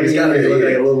flare. Like it's gotta be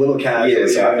like a little calf. Yeah,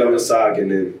 so I double sock and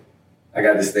then I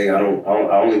got this thing. I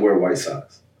only wear white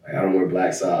socks. Like I don't wear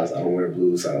black socks. I don't wear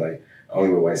blue socks. Like I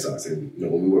only wear white socks. And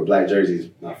when we wear black jerseys,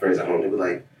 my friends at home they were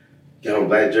like, "You got on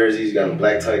black jerseys, you got on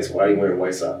black tights. Why are you wearing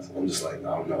white socks?" I'm just like,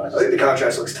 "I don't know. I think the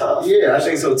contrast looks tough." Yeah, I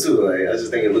think so too. Like I just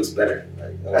think it looks better.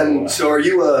 And so, are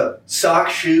you a sock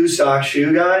shoe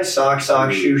guy? Sock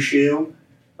shoe?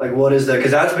 Like, what is that?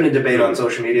 Because that's been a debate on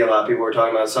social media. A lot of people were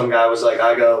talking about. Some guy was like,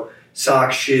 I go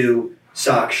sock, shoe.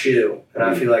 And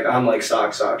I feel like I'm like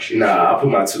sock, shoe. Nah, I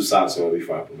put my 2 socks on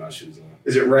before I put my shoes on.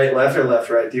 Is it right, left, or left,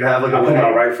 right? Do you have like I put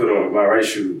my right foot on, my right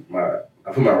shoe.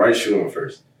 I put my right shoe on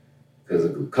first. Because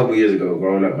a couple years ago,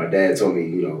 growing up, my dad told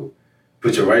me,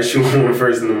 put your right shoe on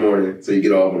first in the morning so you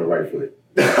get off on the right foot.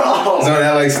 So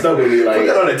that like stuck with me. Like put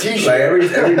that on a t-shirt. Like every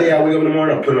day I wake up in the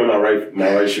morning, I'm putting on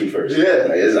my right shoe first. Yeah.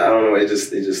 Like I don't know. It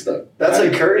just stuck. That's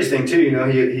like Curry's thing too.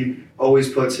 He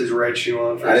always puts his right shoe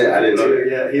on first. I didn't know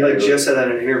that. Yeah. He just said that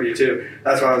in an interview too.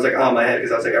 That's why I was like on my head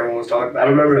because I was like everyone was talking about it. I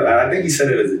remember. I think he said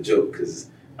it as a joke because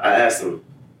I asked him.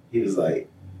 He was like,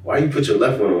 "Why you put your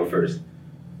left one on first?"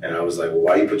 And I was like, "Well,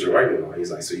 why you put your right one on?"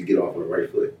 He's like, "So you get off on the right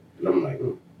foot." And I'm like,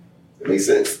 It makes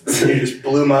sense. You just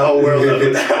blew my whole world up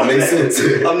with that. Makes sense.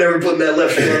 I'm never putting that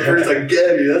left shoe on first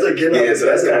again, dude. That's a get up. Yeah, so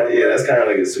that's kind of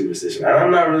like a superstition.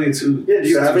 I'm not really too. Yeah, do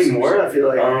you have any more? I feel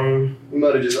like we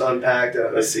might have just unpacked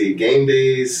it. Let's see. Game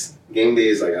days.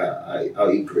 Like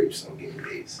I'll eat grapes on game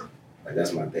days. Like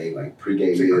that's my thing. Like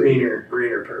pregame. Green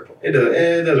or purple. It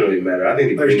doesn't really matter. I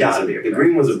think the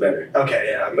green ones are better. Okay,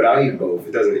 yeah. But I'll eat both.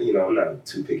 It doesn't. I'm not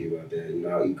too picky about that.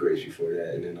 I'll eat grapes before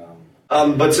that, and then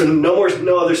but so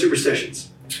no other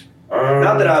superstitions.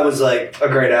 Not that I was like a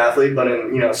great athlete, but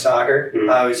in soccer,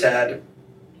 I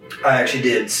actually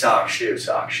did sock shoe.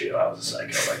 I was a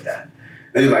psycho like that.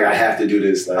 And you're like, I have to do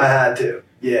this. Like, I had to.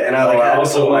 Yeah, and I had to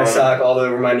put my sock all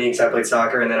over my knee because I played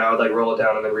soccer, and then I would like roll it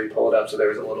down and then re-pull it up, so there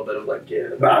was a little bit of like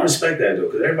But I respect that though,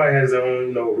 because everybody has their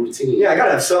own routine. Yeah, I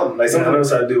gotta have something. Like something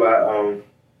else I do, I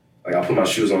put my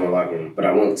shoes on in the locker room, but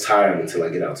I won't tie them until I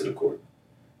get out to the court.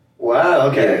 Wow.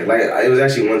 Okay. Yeah, like it was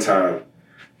actually one time.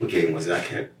 What game was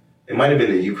it? It might have been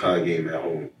the UConn game at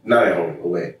home, not at home,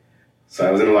 away. So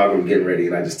I was in the locker room getting ready,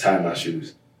 and I just tied my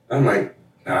shoes. I'm like,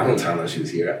 nah, I don't tie my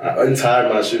shoes here. I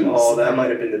untied my shoes. Oh, that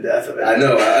might have been the death of it. I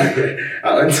know.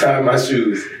 I untied my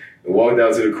shoes and walked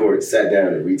out to the court, sat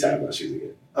down, and retied my shoes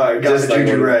again. All right, got the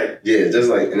juju right. Yeah, just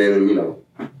like, and then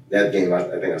that game, I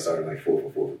think I started like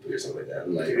 4 for 3 or something like that.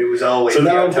 I'm like, it was always. So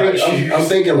now I'm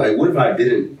thinking like, what if I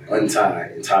didn't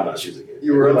untie and tie my shoes again?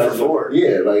 You were 0 for 4.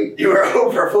 Yeah, like you were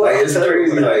 0 for 4. Like it's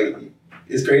crazy. Like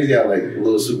it's crazy how like a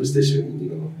little superstition,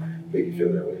 make you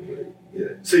feel that way. But yeah.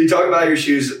 So you talk about your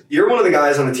shoes. You're one of the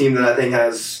guys on the team that I think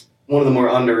has one of the more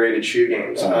underrated shoe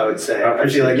games. I would say. I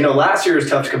feel like last year was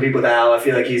tough to compete with Al. I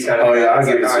feel like he's kind of. Oh yeah, I'll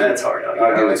give it to him. That's hard.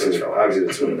 I'll give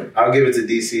it to him. I'll give it to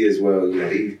DC as well.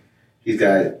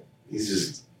 He's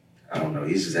just, I don't know.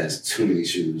 He just has too many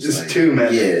shoes. Just too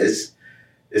many. Yeah, it's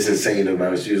insane the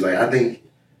amount of shoes. Like I think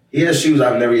He has shoes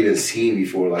I've never even seen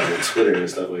before, like on Twitter and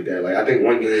stuff like that. Like I think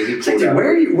one game he pulled out.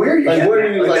 Where are you? Like where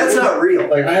are you? Like that's not real.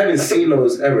 Like I haven't seen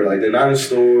those ever. Like they're not in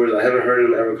stores. I haven't heard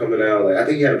them ever coming out. Like I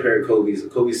think he had a pair of Kobe's. The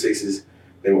Kobe 6s.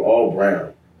 They were all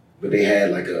brown, but they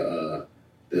had like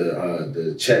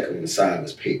the check on the side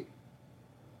was pink.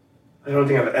 I don't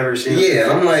think I've ever seen.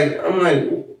 Yeah, I'm like,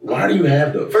 why do you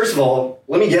have those? First of all,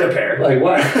 let me get a pair. Like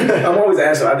why? I'm always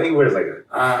asking. I think he wears like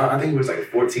a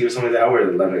 14 or something like that. I wear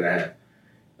 11 and a half.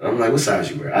 And I'm like, what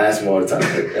size you wear? I ask him all the time,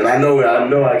 and I know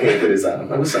I can't fit his size. I'm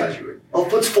like, what size you wear? I'll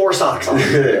put 4 socks on.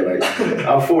 Yeah, like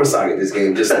I'll 4-sock this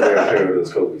game just to wear a pair of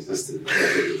those Kobe's.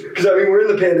 Because I mean, we're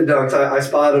in the Panda Dunks. I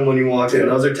spotted them when you walked in.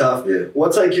 Those are tough. Yeah.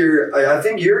 What's like your? I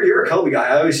think you're a Kobe guy.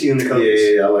 I always see you in the Kobe's.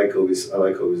 Yeah, I like Kobe's. I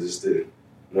like Kobe's. Just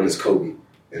one is Kobe,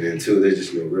 and then two, they're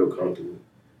just real comfortable.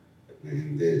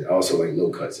 And then I also like low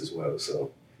cuts as well.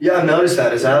 So yeah, I've noticed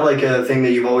that. Is that like a thing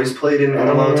that you've always played in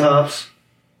the low tops?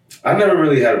 I never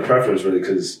really had a preference really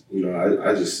because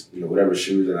I just whatever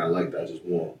shoes that I liked I just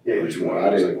wore. Yeah, you just wore.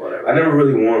 I didn't. Whatever. I never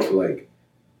really wore them for like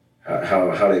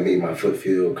how they made my foot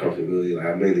feel, comfortability. Like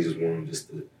I mainly just wore them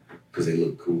just because they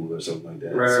look cool or something like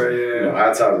that. Right. So, yeah.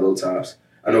 High tops, low tops.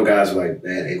 I know guys with like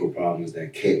bad ankle problems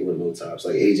that can't wear low tops.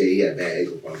 Like AJ, he had bad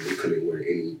ankle problems. He couldn't wear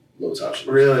any low top shoes.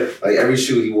 Really? Like every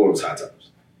shoe he wore was high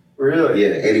tops. Really?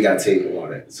 Yeah, and he got tape and all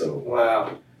that. So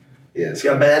wow. Yeah, he's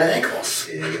got bad ankles.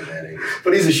 Yeah, he got bad ankles.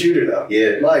 But he's a shooter though.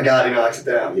 Yeah. My God, he knocks it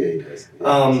down. Yeah, he does.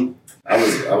 Yeah,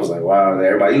 I was like, wow,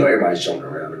 everybody's jumping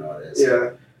around and all that.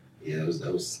 So, yeah. That's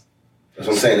what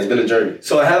I'm saying. It's been a journey.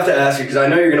 So I have to ask you because I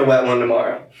know you're gonna wet one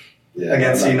tomorrow. Yeah,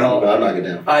 against Seton Hall. I'm knocking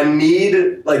down. I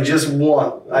need like just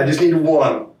one. I just need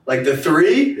one. Like the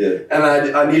 3, and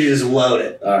I need you to just load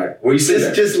it. All right. Where you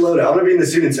sitting? Just load it. I'm going to be in the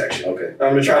student section. Okay. I'm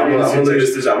going to try to be in the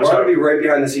student section. I'm going to be right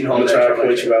behind the Seton Hall. I'm going to try to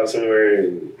point you out somewhere.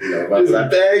 And,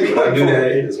 just bang when I do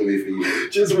that, it's going to be for you.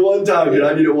 Just one time, dude.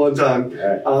 I need it one time.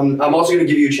 All right. I'm also going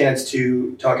to give you a chance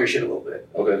to talk your shit a little bit.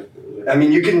 Okay. I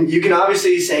mean, you can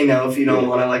obviously say no if you don't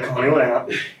want to like call anyone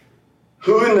out.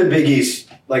 Who in the Big East,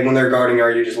 like when they're guarding,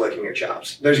 are you just licking your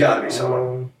chops? There's got to be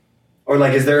someone. Or,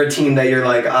 like, is there a team that you're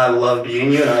like, I love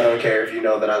beating you, and I don't care if you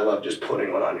know that I love just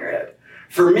putting one on your head?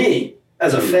 For me,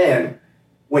 as a fan,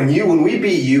 when we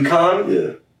beat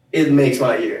UConn, it makes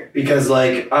my year. Because,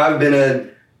 like, I've been a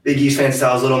Big East fan since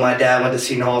I was little. My dad went to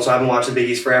Seton Hall, so I've been watching the Big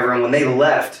East forever. And when they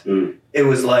left, it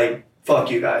was like,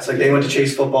 fuck you guys. Like, they went to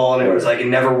chase football, and it was like, it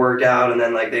never worked out. And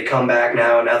then, like, they come back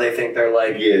now, and now they think they're,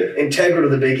 like, integral to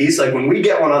the Big East. Like, when we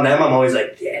get one on them, I'm always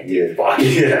like, fuck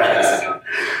you guys.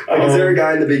 Like, is there a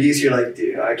guy in the Big East you're like,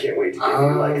 dude, I can't wait to give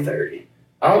you, like, 30?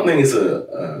 I don't think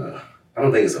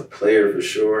it's a player for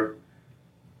sure.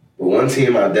 But one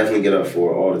team I definitely get up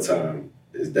for all the time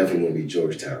is definitely going to be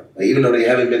Georgetown. Like, even though they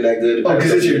haven't been that good. Oh,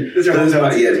 because it's your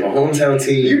hometown team. Yeah, it's my hometown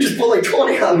team. You just put like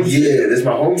 20 on me. Yeah, this is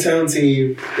my hometown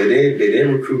team. They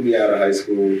didn't recruit me out of high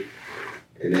school.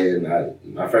 And then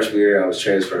my freshman year, I was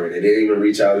transferring. They didn't even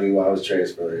reach out to me while I was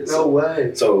transferring. No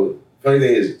way. So, funny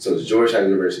thing is, so it's Georgetown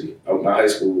University. My high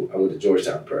school, I went to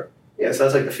Georgetown Prep. Yeah, so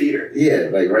that's like the feeder. Yeah,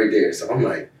 like right there. So I'm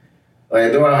like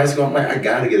throughout high school, I'm like, I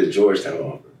gotta get a Georgetown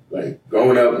offer. Like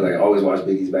growing up, like I always watched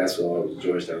Big East basketball. I was a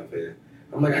Georgetown fan.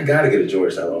 I'm like, I gotta get a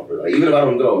Georgetown offer. Like even if I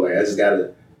don't go, like I just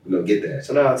gotta, get that.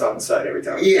 So now it's on the side every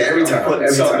time. Yeah, every time. Putting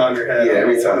every something time. on your head. Yeah,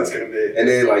 every time. It's gonna be. And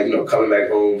then like coming back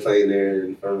home, playing there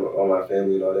in front of all my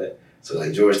family and all that. So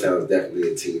like Georgetown is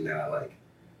definitely a team that I like.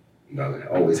 I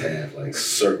always have like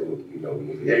circled.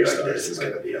 When you're starts. like, this is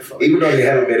gonna be a fun. Even though they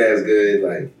haven't been as good,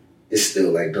 like it's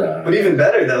still like. But even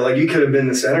better though, like you could have been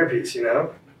the centerpiece, You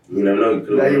never know.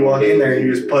 Now you walk in there and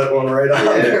you just put one right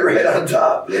on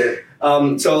top. Yeah.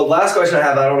 So last question I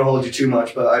have, I don't want to hold you too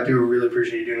much, but I do really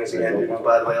appreciate you doing this again, dude.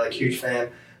 By the way, like huge fan.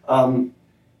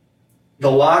 The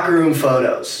locker room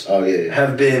photos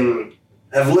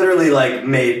have literally like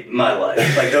made my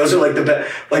life. Like those are like the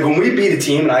best. Like when we beat a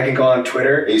team and I can go on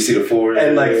Twitter and you see the forward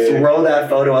and like throw that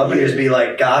photo up and just be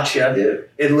like, gotcha. Yeah.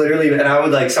 It literally, and I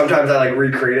would like, sometimes I like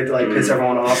recreate it to like piss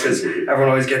everyone off because everyone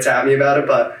always gets at me about it.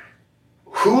 But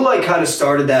who like kind of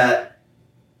started that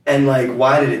and like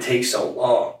why did it take so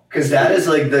long? Because that is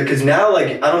like because now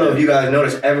like I don't know if you guys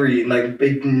notice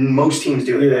most teams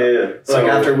do it. Yeah. So,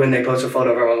 like after when they post a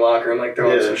photo of everyone in the locker room like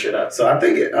throwing some shit up. So I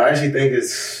actually think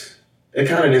it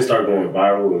kind of didn't start going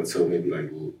viral until maybe like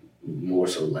more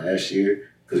so last year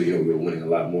because we were winning a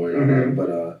lot more.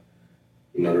 But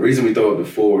the reason we throw up the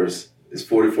 4s is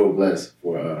 44 blessed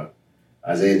for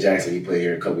Isaiah Jackson. He played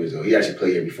here a couple years ago. He actually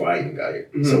played here before I even got here.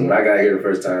 So when I got here the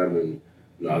first time and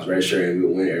I was registered and we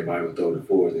would win, everybody would throw the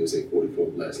 4s. They would say 44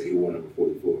 blessed, and he won number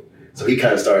 44. So he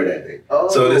kind of started that thing. Oh,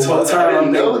 so this whole time I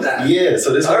didn't know that. Yeah.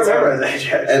 So this whole I remember time, Isaiah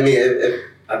Jackson. I mean,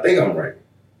 I think I'm right.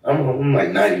 I'm like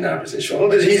 99% sure. Well,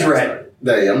 because he's right.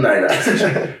 Yeah, I'm 99%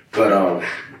 sure. But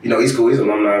you know, he's cool. He's an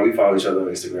alumni. We follow each other on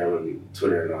Instagram and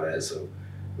Twitter and all that. So,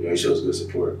 you know, he shows good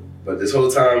support. But this whole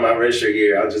time, my redshirt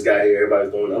year, I just got here.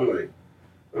 Everybody's doing it.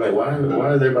 I'm like, why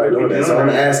is everybody doing that? So I'm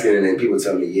asking, and then people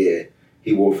tell me, yeah,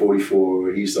 he wore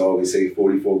 44. He used to always say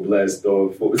 44 blessed, throw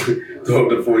up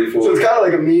the 44. So it's kind of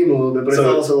like a meme a little bit, but it's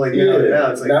also like,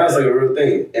 now it's like a real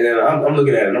thing. And then I'm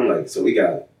looking at it, and I'm like, so we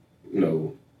got, you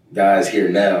know, guys here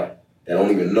now that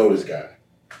don't even know this guy.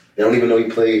 They don't even know he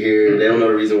played here. They don't know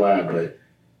the reason why, but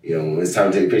you know, when it's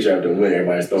time to take a picture after the win,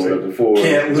 everybody's throwing up the four.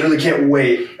 Literally can't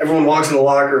wait. Everyone walks in the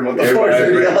locker room with the four.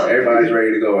 Everybody's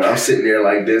ready to go. And I'm sitting there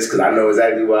like this because I know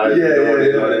exactly why they're doing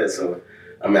it and all that. So,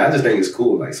 I mean, I just think it's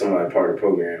cool. Like, somebody part of the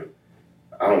program.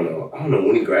 I don't know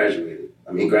when he graduated.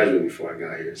 I mean, he graduated before I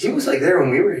got here. So. He was like there when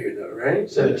we were here, though, right?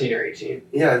 17 or 18.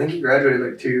 Yeah, I think he graduated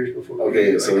like 2 years before.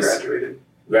 Graduated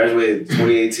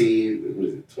 2018. What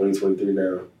is it? 2023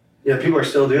 now. Yeah, people are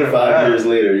still doing it. 5 years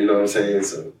later, you know what I'm saying?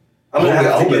 So. I'm gonna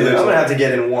have to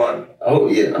get in one. Oh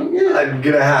yeah, I'm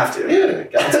gonna have to. Yeah,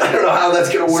 I don't know how that's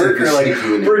gonna work, or like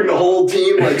bring the whole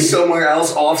team like somewhere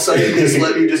else offsite and just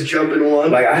let me just jump in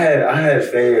one. Like I had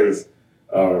fans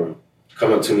come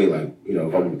up to me like, you know,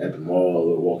 if I'm at the mall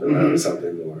or walking around or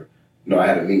something, or you know, I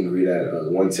had a meet and greet at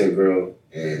 110 Grill,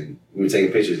 and we were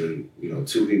taking pictures, and you know,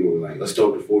 2 people were like, "Let's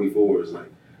throw up the 44s," like.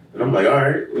 And I'm like, all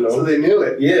right, you know. So they knew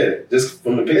it. Yeah, just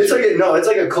from the picture. It's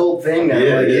like a cult thing now.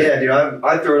 Dude,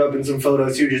 I throw it up in some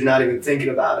photos too, just not even thinking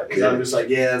about it. Because I'm just like,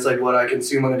 that's like what I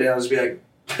consume on the day. I'll just be like.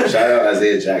 Shout out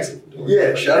Isaiah Jackson for doing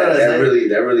that. Shout out Isaiah.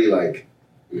 That really, like,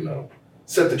 you know.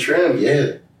 Set the trend.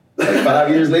 Yeah. Like 5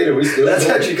 years later, we still. That's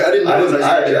actually, I didn't know it was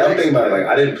Isaiah Jackson. I'm thinking about it, like,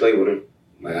 I didn't play with him.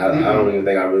 Like, I don't even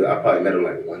think I probably met him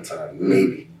like one time,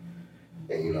 maybe.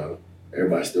 And, you know,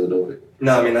 everybody's still doing it.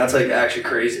 No, I mean, that's like actually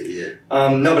crazy. Yeah.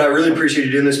 No, but I really appreciate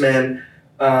you doing this, man.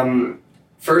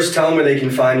 First, tell them where they can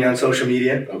find you on social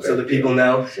media so that people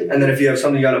know. And then if you have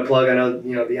something you got to plug, I know,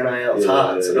 you know, the NIL is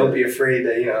hot, so don't be afraid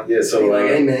to, you know, be like,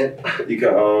 hey, man. You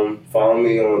can follow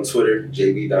me on Twitter,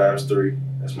 JBDimes3.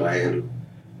 That's my handle.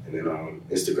 And then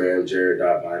Instagram,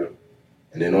 Jared.Bynum.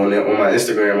 And then on my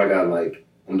Instagram, I got like,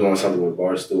 I'm doing something with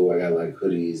Barstool. I got like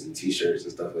hoodies and T-shirts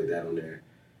and stuff like that on there.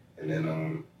 And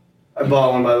then I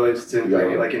bought one, by the way, just didn't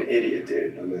bring it like an idiot,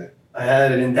 dude. I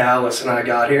had it in Dallas, and I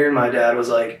got here, and my dad was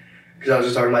like, because I was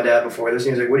just talking to my dad before this,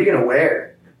 and he was like, what are you going to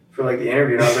wear for, like, the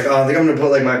interview? And I was like, I think I'm going to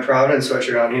put, like, my Providence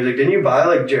sweatshirt on. And he was like, didn't you buy,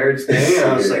 like, Jared's thing?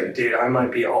 And I was like, dude, I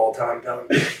might be all-time done.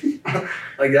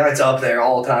 Like, that's up there,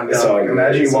 all-time done. Like,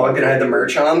 imagine you walked in and I had the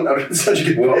merch on. That would have been such a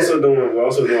good We're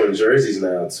also doing jerseys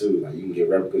now, too. Like, you can get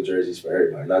replica jerseys for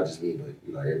everybody. Not just me, but,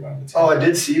 you know, everybody on the team. Oh, I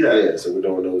did see that. Yeah, so we're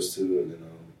doing those, too.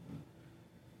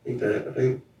 And then,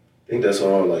 I think that's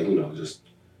all, like, you know, just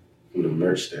from the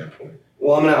merch standpoint.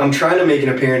 Well, I'm trying to make an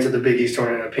appearance at the Big East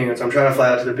tournament appearance. I'm trying to fly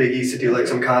out to the Big East to do like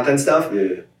some content stuff.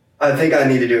 Yeah. I think I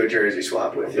need to do a jersey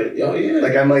swap with you. Oh yeah.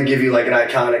 Like I might give you like an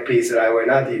iconic piece that I wear.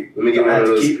 Not that you. Let me get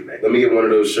one of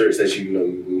those shirts that you know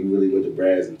when you really went to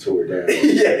Brad's and tore it down.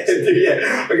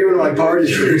 yeah. I'll give you one of my party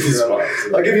shirts.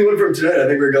 I'll give you one from tonight. I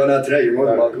think we're going out today. You're more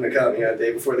than welcome to come. The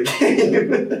day before the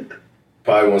game.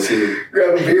 Probably won't see me.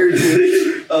 Grab a beer,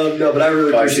 dude. No, but I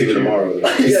really appreciate you tomorrow.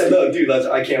 Yeah, no, dude.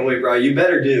 I can't wait, bro. You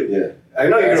better do. Yeah. I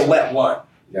know you're gonna wet one.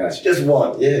 Gotcha. Just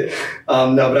one. Yeah.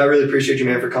 No, but I really appreciate you,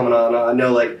 man, for coming on. I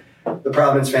know, like, the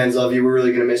Providence fans love you. We're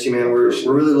really gonna miss you, man. We're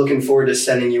really looking forward to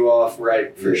sending you off,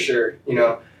 right? For sure. You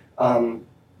know, I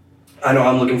know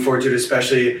I'm looking forward to it,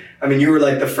 especially. I mean, you were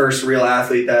like the first real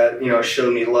athlete that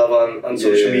showed me love on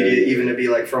social media, even to be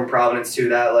like from Providence too.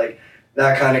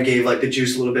 That kind of gave like the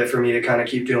juice a little bit for me to kind of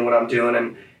keep doing what I'm doing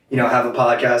and have a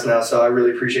podcast now. So I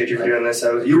really appreciate you for doing this.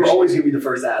 You were always gonna be the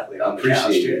first athlete. I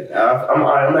appreciate it.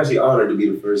 I'm actually honored to be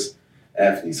the first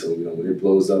athlete. So when it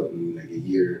blows up in like a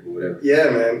year or whatever. Yeah,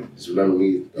 man. Just remember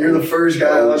me. You're the first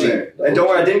guy on there. And don't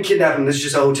worry, I didn't kidnap him. This is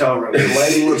just a hotel room. The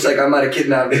lighting looks like I might have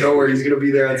kidnapped him. Don't worry, he's gonna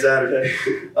be there on Saturday.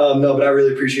 No, but I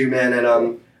really appreciate you, man, and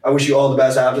I wish you all the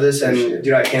best after this. And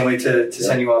dude, I can't wait to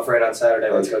send you off right on Saturday.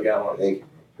 Let's go get one. Thank you.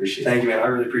 Appreciate it. Thank you, man. I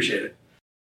really appreciate it.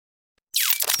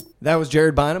 That was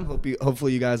Jared Bynum.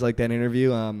 Hopefully you guys liked that interview.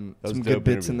 Some good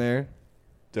bits in there.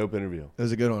 Dope interview. It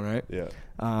was a good one, right? Yeah.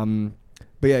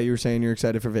 But yeah, you were saying you're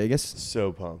excited for Vegas?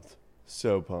 So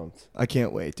pumped. I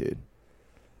can't wait, dude.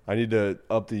 I need to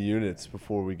up the units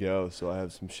before we go, so I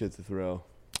have some shit to throw.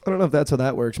 I don't know if that's how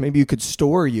that works. Maybe you could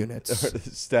store units.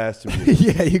 Stash some units.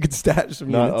 Yeah, you could stash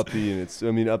some units. Not up the units. I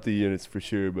mean, up the units for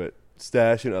sure, but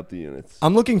stash and up the units.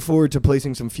 I'm looking forward to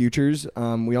placing some futures.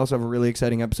 We also have a really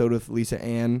exciting episode with Lisa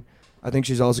Ann. I think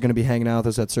she's also going to be hanging out with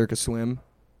us at Circus Swim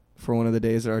for one of the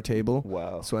days at our table.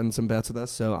 Wow. Sweating some bets with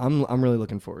us. So I'm really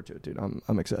looking forward to it, dude.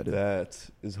 I'm excited. That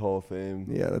is Hall of Fame.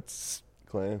 Yeah, that's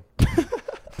Clan.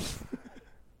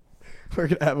 we're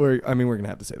gonna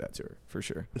have to say that to her for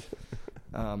sure.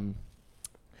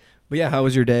 But yeah, how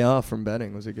was your day off from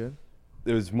betting? Was it good?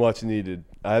 It was much needed.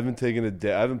 I haven't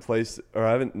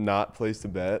not placed a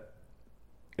bet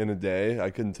in a day. I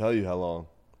couldn't tell you how long.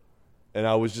 And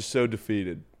I was just so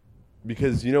defeated.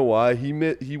 Because you know why? He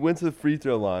went to the free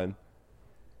throw line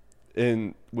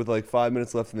with like 5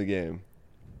 minutes left in the game.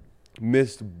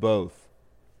 Missed both.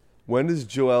 When does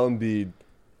Joel Embiid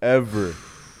ever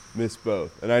miss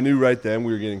both? And I knew right then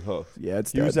we were getting hooked. Yeah,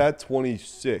 He was at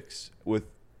 26 with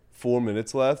 4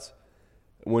 minutes left.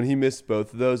 When he missed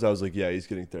both of those, I was like, yeah, he's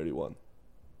getting 31.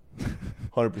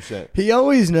 100%. He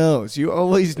always knows. You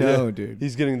always know, dude.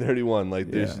 He's getting 31.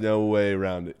 Like, there's no way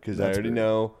around it because I already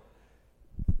know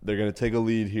they're going to take a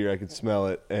lead here. I can smell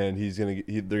it. And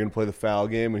they're going to play the foul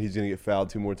game, and he's going to get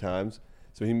fouled 2 more times.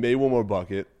 So he made one more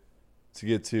bucket to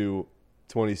get to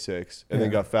 26 and then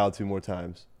got fouled 2 more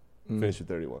times. Finished at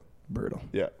 31. Brutal.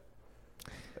 Yeah.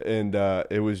 And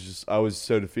it was just – I was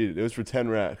so defeated. It was for 10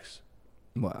 racks.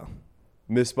 Wow.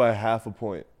 Missed by half a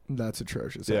point. That's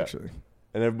atrocious, Yeah. actually.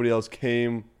 And everybody else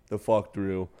came the fuck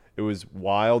through. It was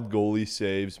wild goalie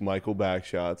saves, Michael back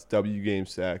shots, W game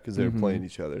stack because they were playing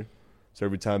each other. So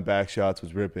every time back shots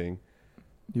was ripping,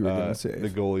 You were getting a save. the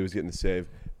goalie was getting the save.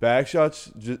 Back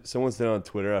shots, someone said on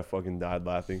Twitter, I fucking died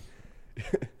laughing.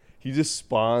 He just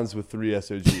spawns with 3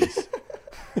 SOGs.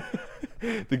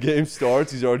 The game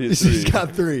starts, he's already at 3. He's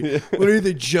got 3. Yeah. Literally,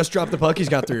 they just dropped the puck. He's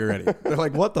got 3 already. They're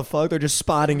like, what the fuck? They're just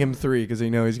spotting him 3 because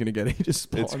they know he's going to get it. He just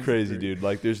spawns. It's crazy, 3. dude.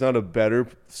 Like, there's not a better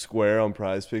square on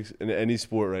Prize Picks in any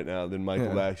sport right now than Michael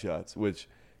Backshots, which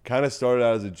kind of started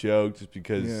out as a joke just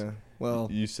because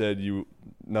you said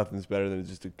nothing's better than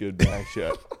just a good back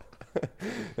shot.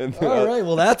 All right,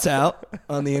 well, that's out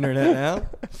on the internet now.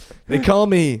 They call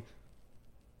me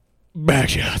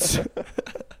Backshots.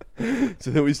 So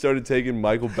then we started taking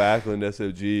Michael Backlund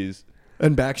SOGs.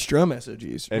 And Backstrom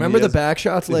SOGs. And Remember the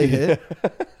Backshots late hit?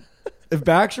 If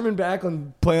Backstrom and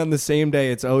Backlund play on the same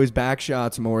day, it's always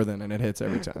Backshots more than, and it hits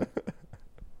every time.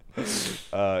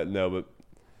 No, but...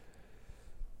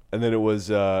 And then it was...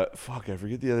 I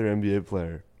forget the other NBA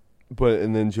player.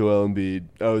 And then Joel Embiid.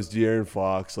 Oh, it was De'Aaron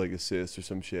Fox, like, assist or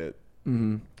some shit.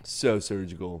 Mm-hmm. So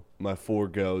surgical. My 4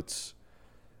 goats.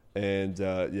 And,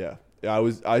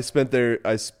 I spent there...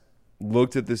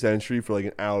 looked at this entry for like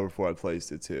an hour before I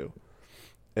placed it too.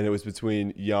 And it was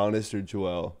between Giannis or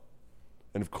Joel.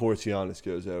 And of course Giannis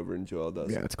goes over and Joel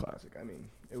doesn't. Yeah, it's classic. I mean,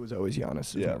 it was always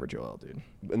Giannis over Joel, dude.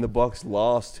 And the Bucks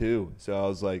lost too. So I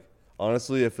was like,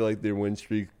 honestly, I feel like their win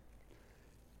streak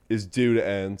is due to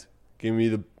end. Give me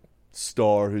the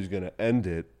star who's going to end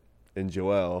it. And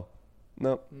Joel,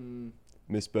 nope.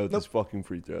 Missed both his fucking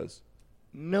free throws.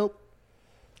 Nope.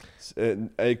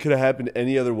 It could have happened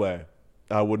any other way.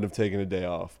 I wouldn't have taken a day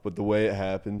off. But the way it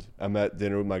happened, I'm at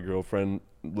dinner with my girlfriend,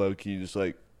 low-key, just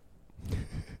like...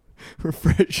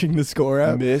 refreshing the score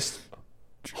app. Missed.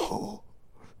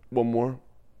 One more.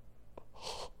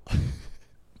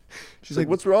 She's like,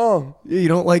 what's wrong? You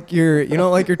don't like your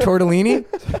tortellini?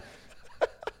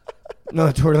 No,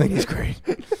 tortellini's great.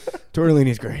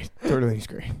 Tortellini's great. Tortellini's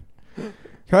great.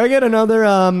 Can I get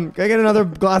another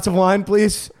glass of wine,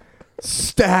 please?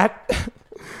 Stat.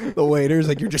 The waiter's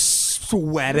like, you're just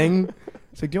sweating.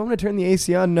 It's like, do you want me to turn the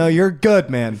AC on? No, you're good,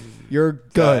 man. You're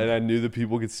good. Yeah, and I knew that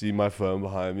people could see my phone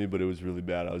behind me, but it was really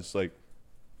bad. I was just like,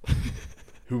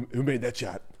 who made that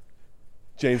shot?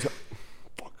 James.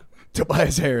 Fuck.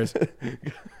 Tobias Harris.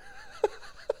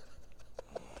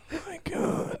 Oh my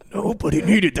God. Nobody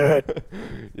needed that.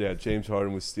 Yeah, James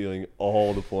Harden was stealing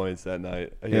all the points that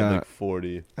night. He had like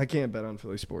 40. I can't bet on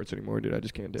Philly sports anymore, dude. I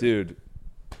just can't do it. Dude.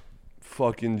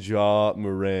 Fucking Ja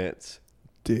Morant.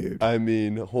 Dude. I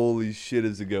mean, holy shit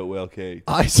is a goat whale cake.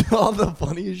 I saw the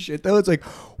funniest shit, though. It's like,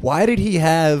 why did he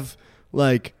have,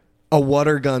 like, a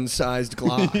water gun-sized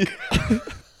Glock?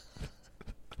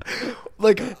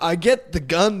 Like, I get the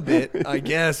gun bit, I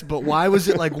guess, but why was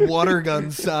it, like, water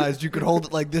gun-sized? You could hold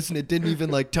it like this, and it didn't even,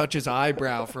 like, touch his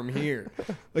eyebrow from here.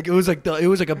 Like, it was like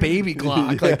a baby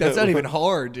Glock. Like, that's not even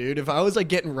hard, dude. If I was, like,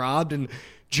 getting robbed and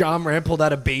Ja Morant pulled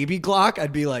out a baby Glock,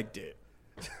 I'd be like, dude.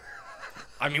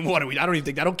 I mean, what are we? I don't even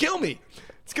think that'll kill me.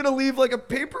 It's gonna leave like a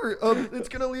paper. It's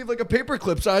gonna leave like a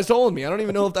paperclip-sized hole in me. I don't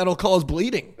even know if that'll cause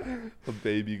bleeding. A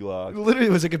baby Glock. Literally,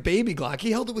 it was like a baby Glock.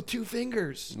 He held it with 2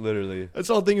 fingers. Literally. That's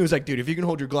the whole thing. He was like, dude, if you can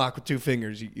hold your Glock with 2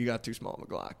 fingers, you got too small of a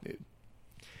Glock, dude.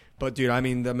 But dude, I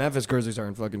mean, the Memphis Grizzlies are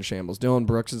in fucking shambles. Dylan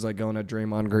Brooks is like going at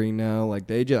Draymond Green now. Like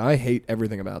I hate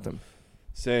everything about them.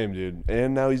 Same, dude.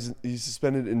 And now he's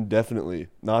suspended indefinitely,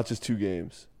 not just 2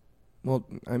 games. Well,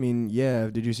 I mean, yeah.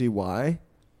 Did you see why?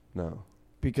 No.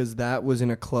 Because that was in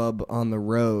a club on the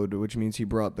road, which means he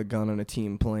brought the gun on a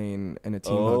team plane and a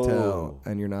team hotel,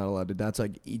 and you're not allowed to. That's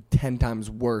like 10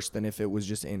 times worse than if it was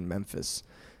just in Memphis.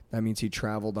 That means he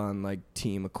traveled on like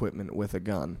team equipment with a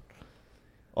gun.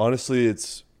 Honestly,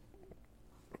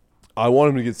 I want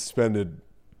him to get suspended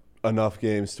enough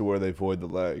games to where they void the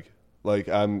leg. Like,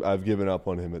 I've given up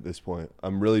on him at this point.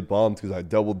 I'm really bummed because I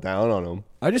doubled down on him.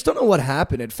 I just don't know what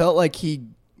happened. It felt like he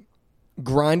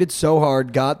grinded so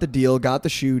hard, got the deal, got the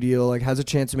shoe deal, like has a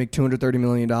chance to make $230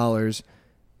 million,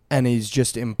 and he's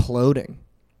just imploding.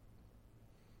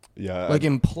 Yeah.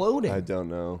 Imploding. I don't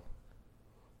know.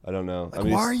 Like,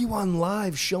 why are you on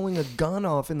live showing a gun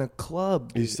off in the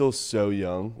club? He's still so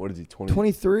young. What is he,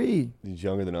 23? He's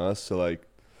younger than us, so, like,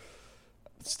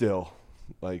 still,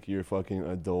 like, you're a fucking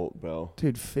adult, bro.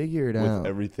 Dude, figure it out. With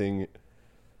everything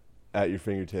at your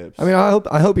fingertips. I mean,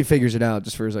 I hope he figures it out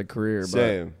just for his like career.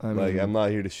 Same. But, I'm not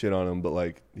here to shit on him, but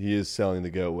like he is selling the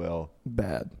goat well.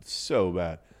 Bad. So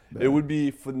bad. It would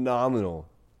be phenomenal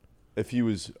if he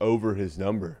was over his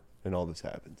number and all this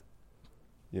happened.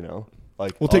 You know,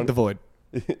 like we'll take the void.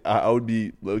 I would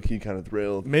be low key kind of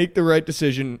thrilled. Make the right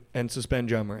decision and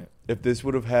suspend Ja Morant. If this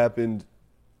would have happened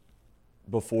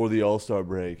before the All-Star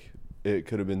break, it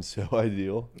could have been so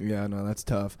ideal. Yeah, no, that's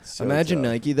tough. So Imagine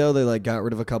tough. Nike, though. They, like, got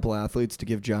rid of a couple athletes to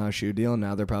give Ja a shoe deal, and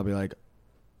now they're probably like,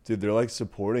 dude, they're, like,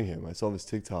 supporting him. I saw this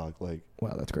TikTok. Like,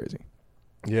 wow, that's crazy.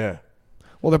 Yeah.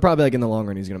 Well, they're probably like, in the long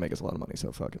run, he's going to make us a lot of money,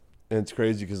 so fuck it. And it's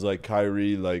crazy because, like,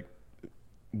 Kyrie, like,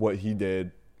 what he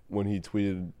did when he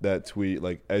tweeted that tweet,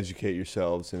 like, educate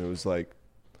yourselves, and it was, like,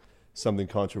 something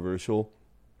controversial.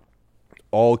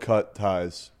 All cut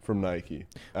ties from Nike.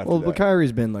 Well, but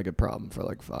Kyrie's been like a problem for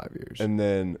like 5 years. And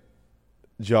then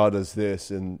Ja does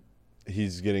this, and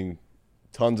he's getting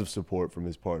tons of support from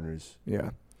his partners.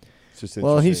 Yeah. It's just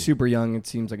well, he's super young. It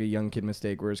seems like a young kid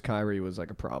mistake, whereas Kyrie was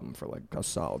like a problem for like a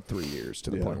solid 3 years to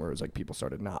the point where it was like people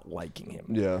started not liking him.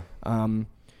 Yeah.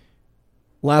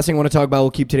 Last thing I want to talk about,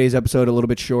 we'll keep today's episode a little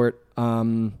bit short.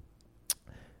 Devin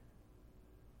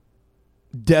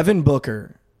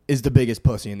Booker is the biggest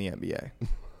pussy in the NBA.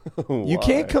 You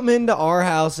can't come into our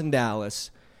house in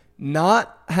Dallas,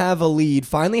 not have a lead,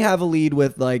 finally have a lead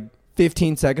with like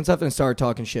 15 seconds left and start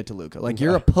talking shit to Luka. Like,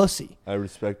 you're a pussy. I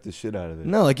respect the shit out of it.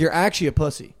 No, like, you're actually a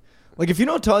pussy. Like, if you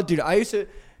don't talk, dude, I used to,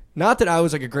 not that I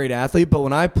was like a great athlete, but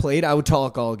when I played, I would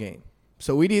talk all game.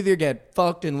 So we'd either get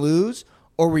fucked and lose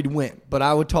or we'd win. But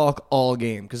I would talk all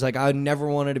game because, like, I never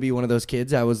wanted to be one of those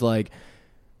kids. I was like,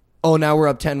 oh, now we're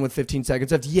up 10 with 15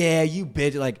 seconds left. Yeah, you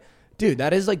bitch. Like, dude,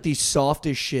 that is like the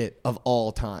softest shit of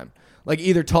all time. Like,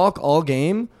 either talk all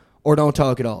game or don't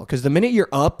talk at all. Because the minute you're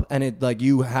up and it like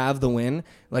you have the win,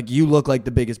 like, you look like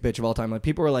the biggest bitch of all time. Like,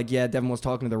 people were like, yeah, Devin was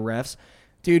talking to the refs.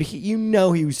 Dude,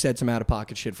 he said some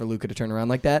out-of-pocket shit for Luka to turn around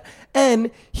like that.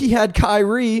 And he had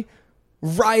Kyrie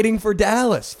riding for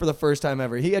Dallas for the first time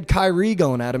ever. He had Kyrie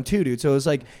going at him too, dude. So it was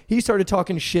like he started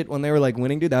talking shit when they were like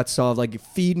winning, dude. That's soft. Like,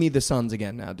 feed me the Suns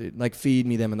again now, dude. Like, feed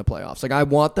me them in the playoffs. Like, I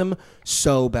want them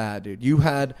so bad, dude. You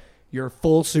had your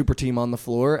full super team on the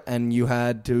floor and you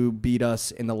had to beat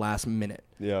us in the last minute.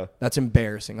 Yeah. That's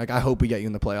embarrassing. Like, I hope we get you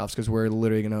in the playoffs because we're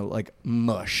literally going to like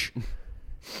mush.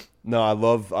 No, I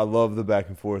love the back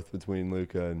and forth between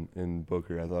Luka and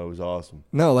Booker. I thought it was awesome.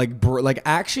 No, like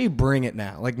actually bring it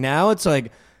now. Like, now it's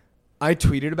like I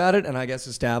tweeted about it and I guess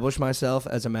established myself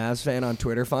as a Mavs fan on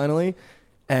Twitter finally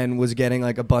and was getting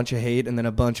like a bunch of hate and then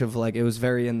a bunch of like, it was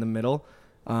very in the middle.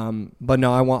 But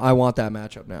no, I want that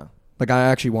matchup now. Like,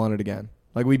 I actually want it again.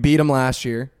 Like, we beat them last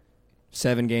year,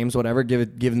 7 games, whatever.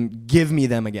 Give me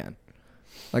them again.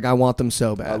 Like, I want them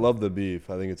so bad. I love the beef.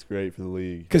 I think it's great for the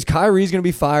league. Because Kyrie's going to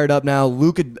be fired up now.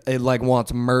 Luka, like,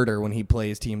 wants murder when he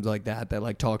plays teams like that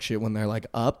like, talk shit when they're, like,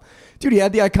 up. Dude, he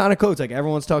had the iconic quotes, like,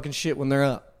 everyone's talking shit when they're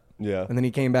up. Yeah. And then he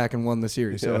came back and won the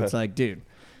series. So it's like, dude,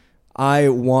 I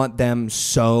want them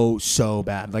so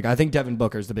bad. Like, I think Devin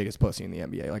Booker's the biggest pussy in the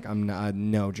NBA. Like, I'm not,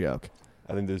 no joke.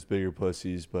 I think there's bigger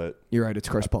pussies, but... You're right, it's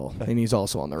Chris Paul, and he's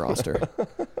also on the roster.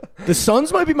 The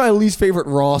Suns might be my least favorite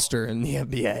roster in the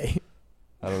NBA.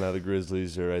 I don't know. The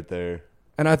Grizzlies are right there.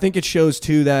 And I think it shows,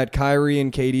 too, that Kyrie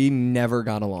and KD never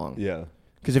got along. Yeah.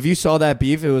 Because if you saw that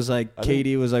beef, it was like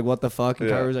KD was like, what the fuck? And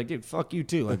Kyrie was like, dude, fuck you,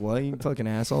 too. Like, what? You fucking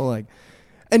asshole? Like,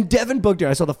 and Devin Booker,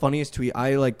 I saw the funniest tweet.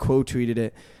 I, like, quote-tweeted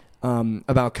it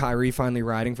about Kyrie finally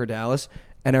riding for Dallas.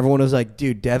 And everyone was like,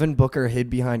 dude, Devin Booker hid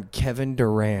behind Kevin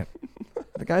Durant.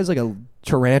 The guy's like a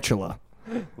tarantula.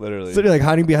 Literally. It's literally like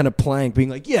hiding behind a plank, being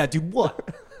like, yeah, dude, what?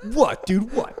 What,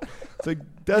 dude, what? It's like,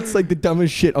 That's like the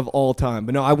dumbest shit of all time.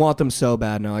 But no, I want them so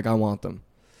bad now. Like, I want them.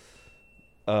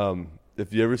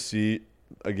 If you ever see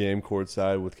a game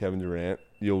courtside with Kevin Durant,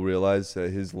 you'll realize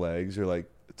that his legs are like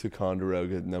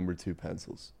Ticonderoga #2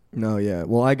 pencils. No, yeah.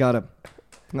 Well, I got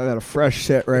a fresh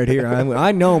set right here.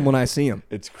 I know him when I see him.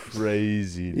 It's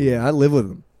crazy. Dude. Yeah, I live with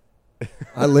him.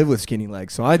 I live with skinny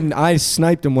legs. So I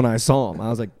sniped him when I saw him. I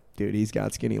was like, dude, he's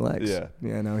got skinny legs. Yeah.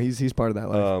 Yeah, no, he's part of that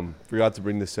life. Forgot to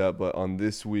bring this up, but on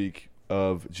this week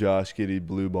of Josh Giddey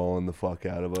blue balling the fuck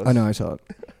out of us. I know, I saw it.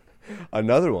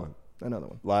 Another one.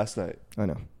 Last night. I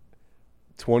know.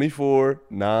 24,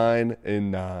 9,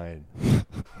 and 9.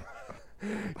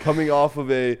 Coming off of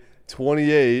a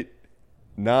 28,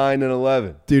 9, and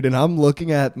 11. Dude, and I'm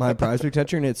looking at my prize pick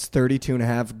catcher, and it's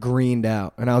 32.5 greened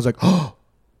out. And I was like, oh,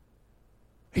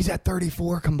 he's at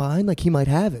 34 combined? Like, he might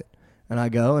have it. And I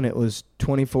go, and it was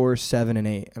 24, 7, and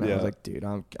 8. And I was like, dude,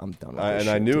 I'm done with this and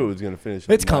shit, I knew dude. it was going to finish.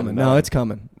 It's coming. No, it's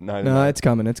coming. 9 no, it's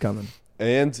coming. It's coming.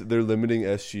 And they're limiting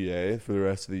SGA for the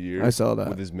rest of the year. I saw that.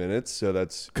 With his minutes, so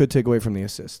that's could take away from the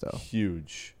assist, though.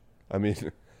 Huge. I mean,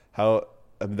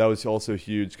 that was also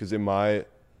huge because in my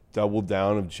double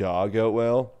down of Ja go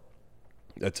well,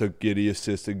 I took Giddey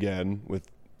assist again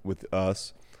with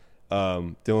us.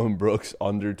 Dylan Brooks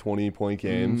under 20-point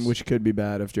games. Which could be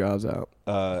bad if Ja's out.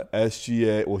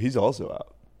 SGA, well, he's also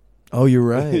out. Oh, you're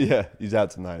right. Yeah, he's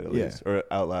out tonight at least, or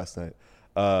out last night.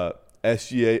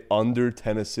 SGA under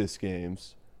 10 assist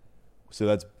games. So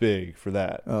that's big for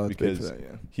that. Oh, that's because big for that,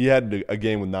 yeah. he had a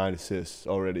game with 9 assists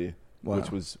already, wow.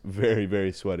 which was very,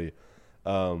 very sweaty.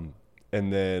 And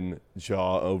then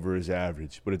Ja over his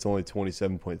average, but it's only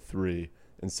 27.3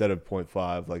 instead of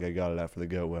 0.5 like I got it at for the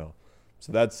go well.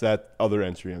 So that's that other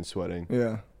entry I'm sweating.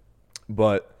 Yeah.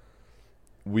 But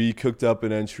we cooked up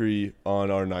an entry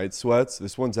on our night sweats.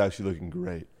 This one's actually looking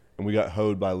great. And we got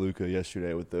hoed by Luka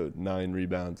yesterday with the 9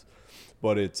 rebounds.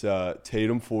 But it's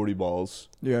Tatum 40 balls.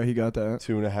 Yeah, he got that.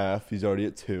 2.5. He's already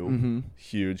at 2. Mm-hmm.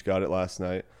 Huge. Got it last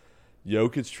night.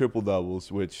 Jokic triple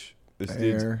doubles, which this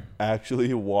dude's actually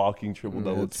a walking triple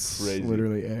double. It's crazy.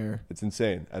 Literally air. It's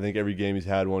insane. I think every game he's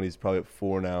had one. He's probably at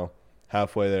 4 now.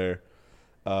 Halfway there.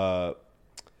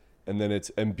 And then it's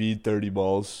Embiid 30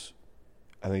 balls.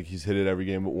 I think he's hit it every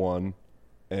game but 1.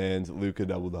 And Luka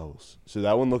double doubles. So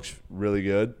that one looks really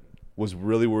good. Was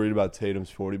really worried about Tatum's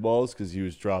 40 balls because he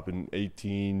was dropping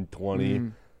 18,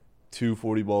 20, 2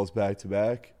 40 balls back to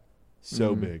back.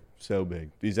 So big, so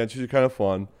big. These entries are kind of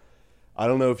fun. I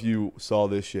don't know if you saw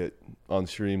this shit on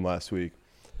stream last week,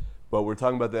 but we're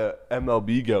talking about the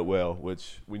MLB goat whale,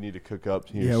 which we need to cook up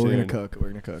here soon. We're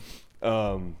gonna cook.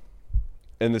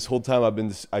 And this whole time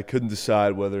I couldn't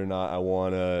decide whether or not I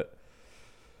want to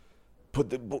put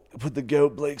the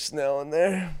goat Blake Snell in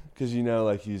there because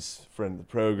like he's a friend of the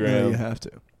program. Yeah, you have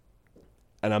to.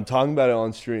 And I'm talking about it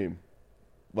on stream,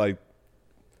 like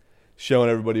showing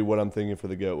everybody what I'm thinking for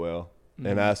the goat whale,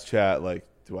 and ask chat like,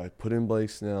 do I put in Blake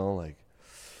Snell? Like,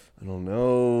 I don't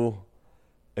know.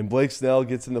 And Blake Snell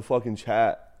gets in the fucking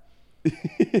chat.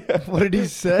 What did he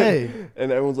say?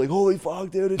 And everyone's like, holy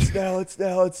fuck, dude, it's Snell, it's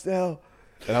Snell, it's Snell.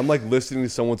 And I'm like listening to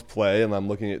someone's play, and I'm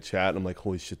looking at chat, and I'm like,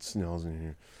 holy shit, Snell's in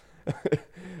here.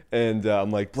 And I'm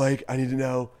like, Blake, I need to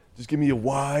know. Just give me a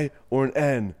Y or an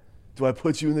N. Do I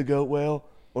put you in the goat whale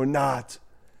or not?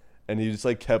 And he just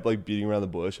like kept like beating around the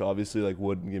bush. Obviously, like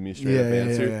wouldn't give me a straight up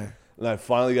answer. Yeah. And I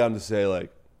finally got him to say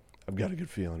like, I've got a good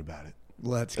feeling about it.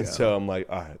 Let's go. And so I'm like,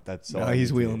 all right, that's all. No,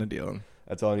 he's wheeling and dealing.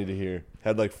 That's all I need to hear.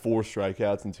 Had like 4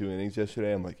 strikeouts in 2 innings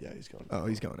yesterday. I'm like, yeah, he's going. Oh,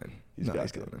 he's going in. He's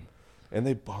going in. And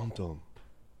they bumped him.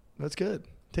 That's good.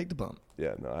 Take the bump.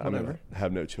 Yeah, no, I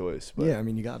have no choice. But yeah, I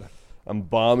mean, you gotta. I'm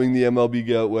bombing the MLB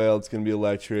goat whale. It's gonna be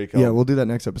electric. Yeah, we'll do that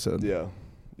next episode. Yeah.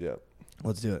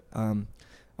 Let's do it. All right,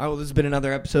 well, this has been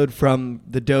another episode from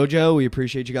the dojo. We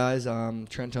appreciate you guys.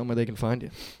 Trent, tell them where they can find you.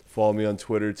 Follow me on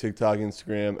Twitter, TikTok,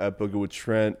 Instagram at Book It with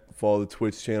Trent. Follow the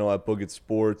Twitch channel at Book It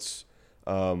Sports.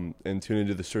 And tune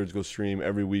into the Surgical Stream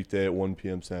every weekday at 1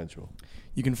 p.m. Central.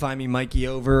 You can find me, Mikey,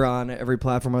 over on every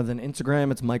platform other than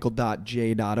Instagram. It's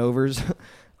michael.j.overs.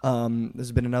 This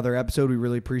has been another episode. We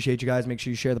really appreciate you guys. Make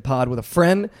sure you share the pod with a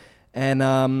friend.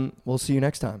 And we'll see you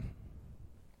next time.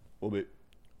 We'll be.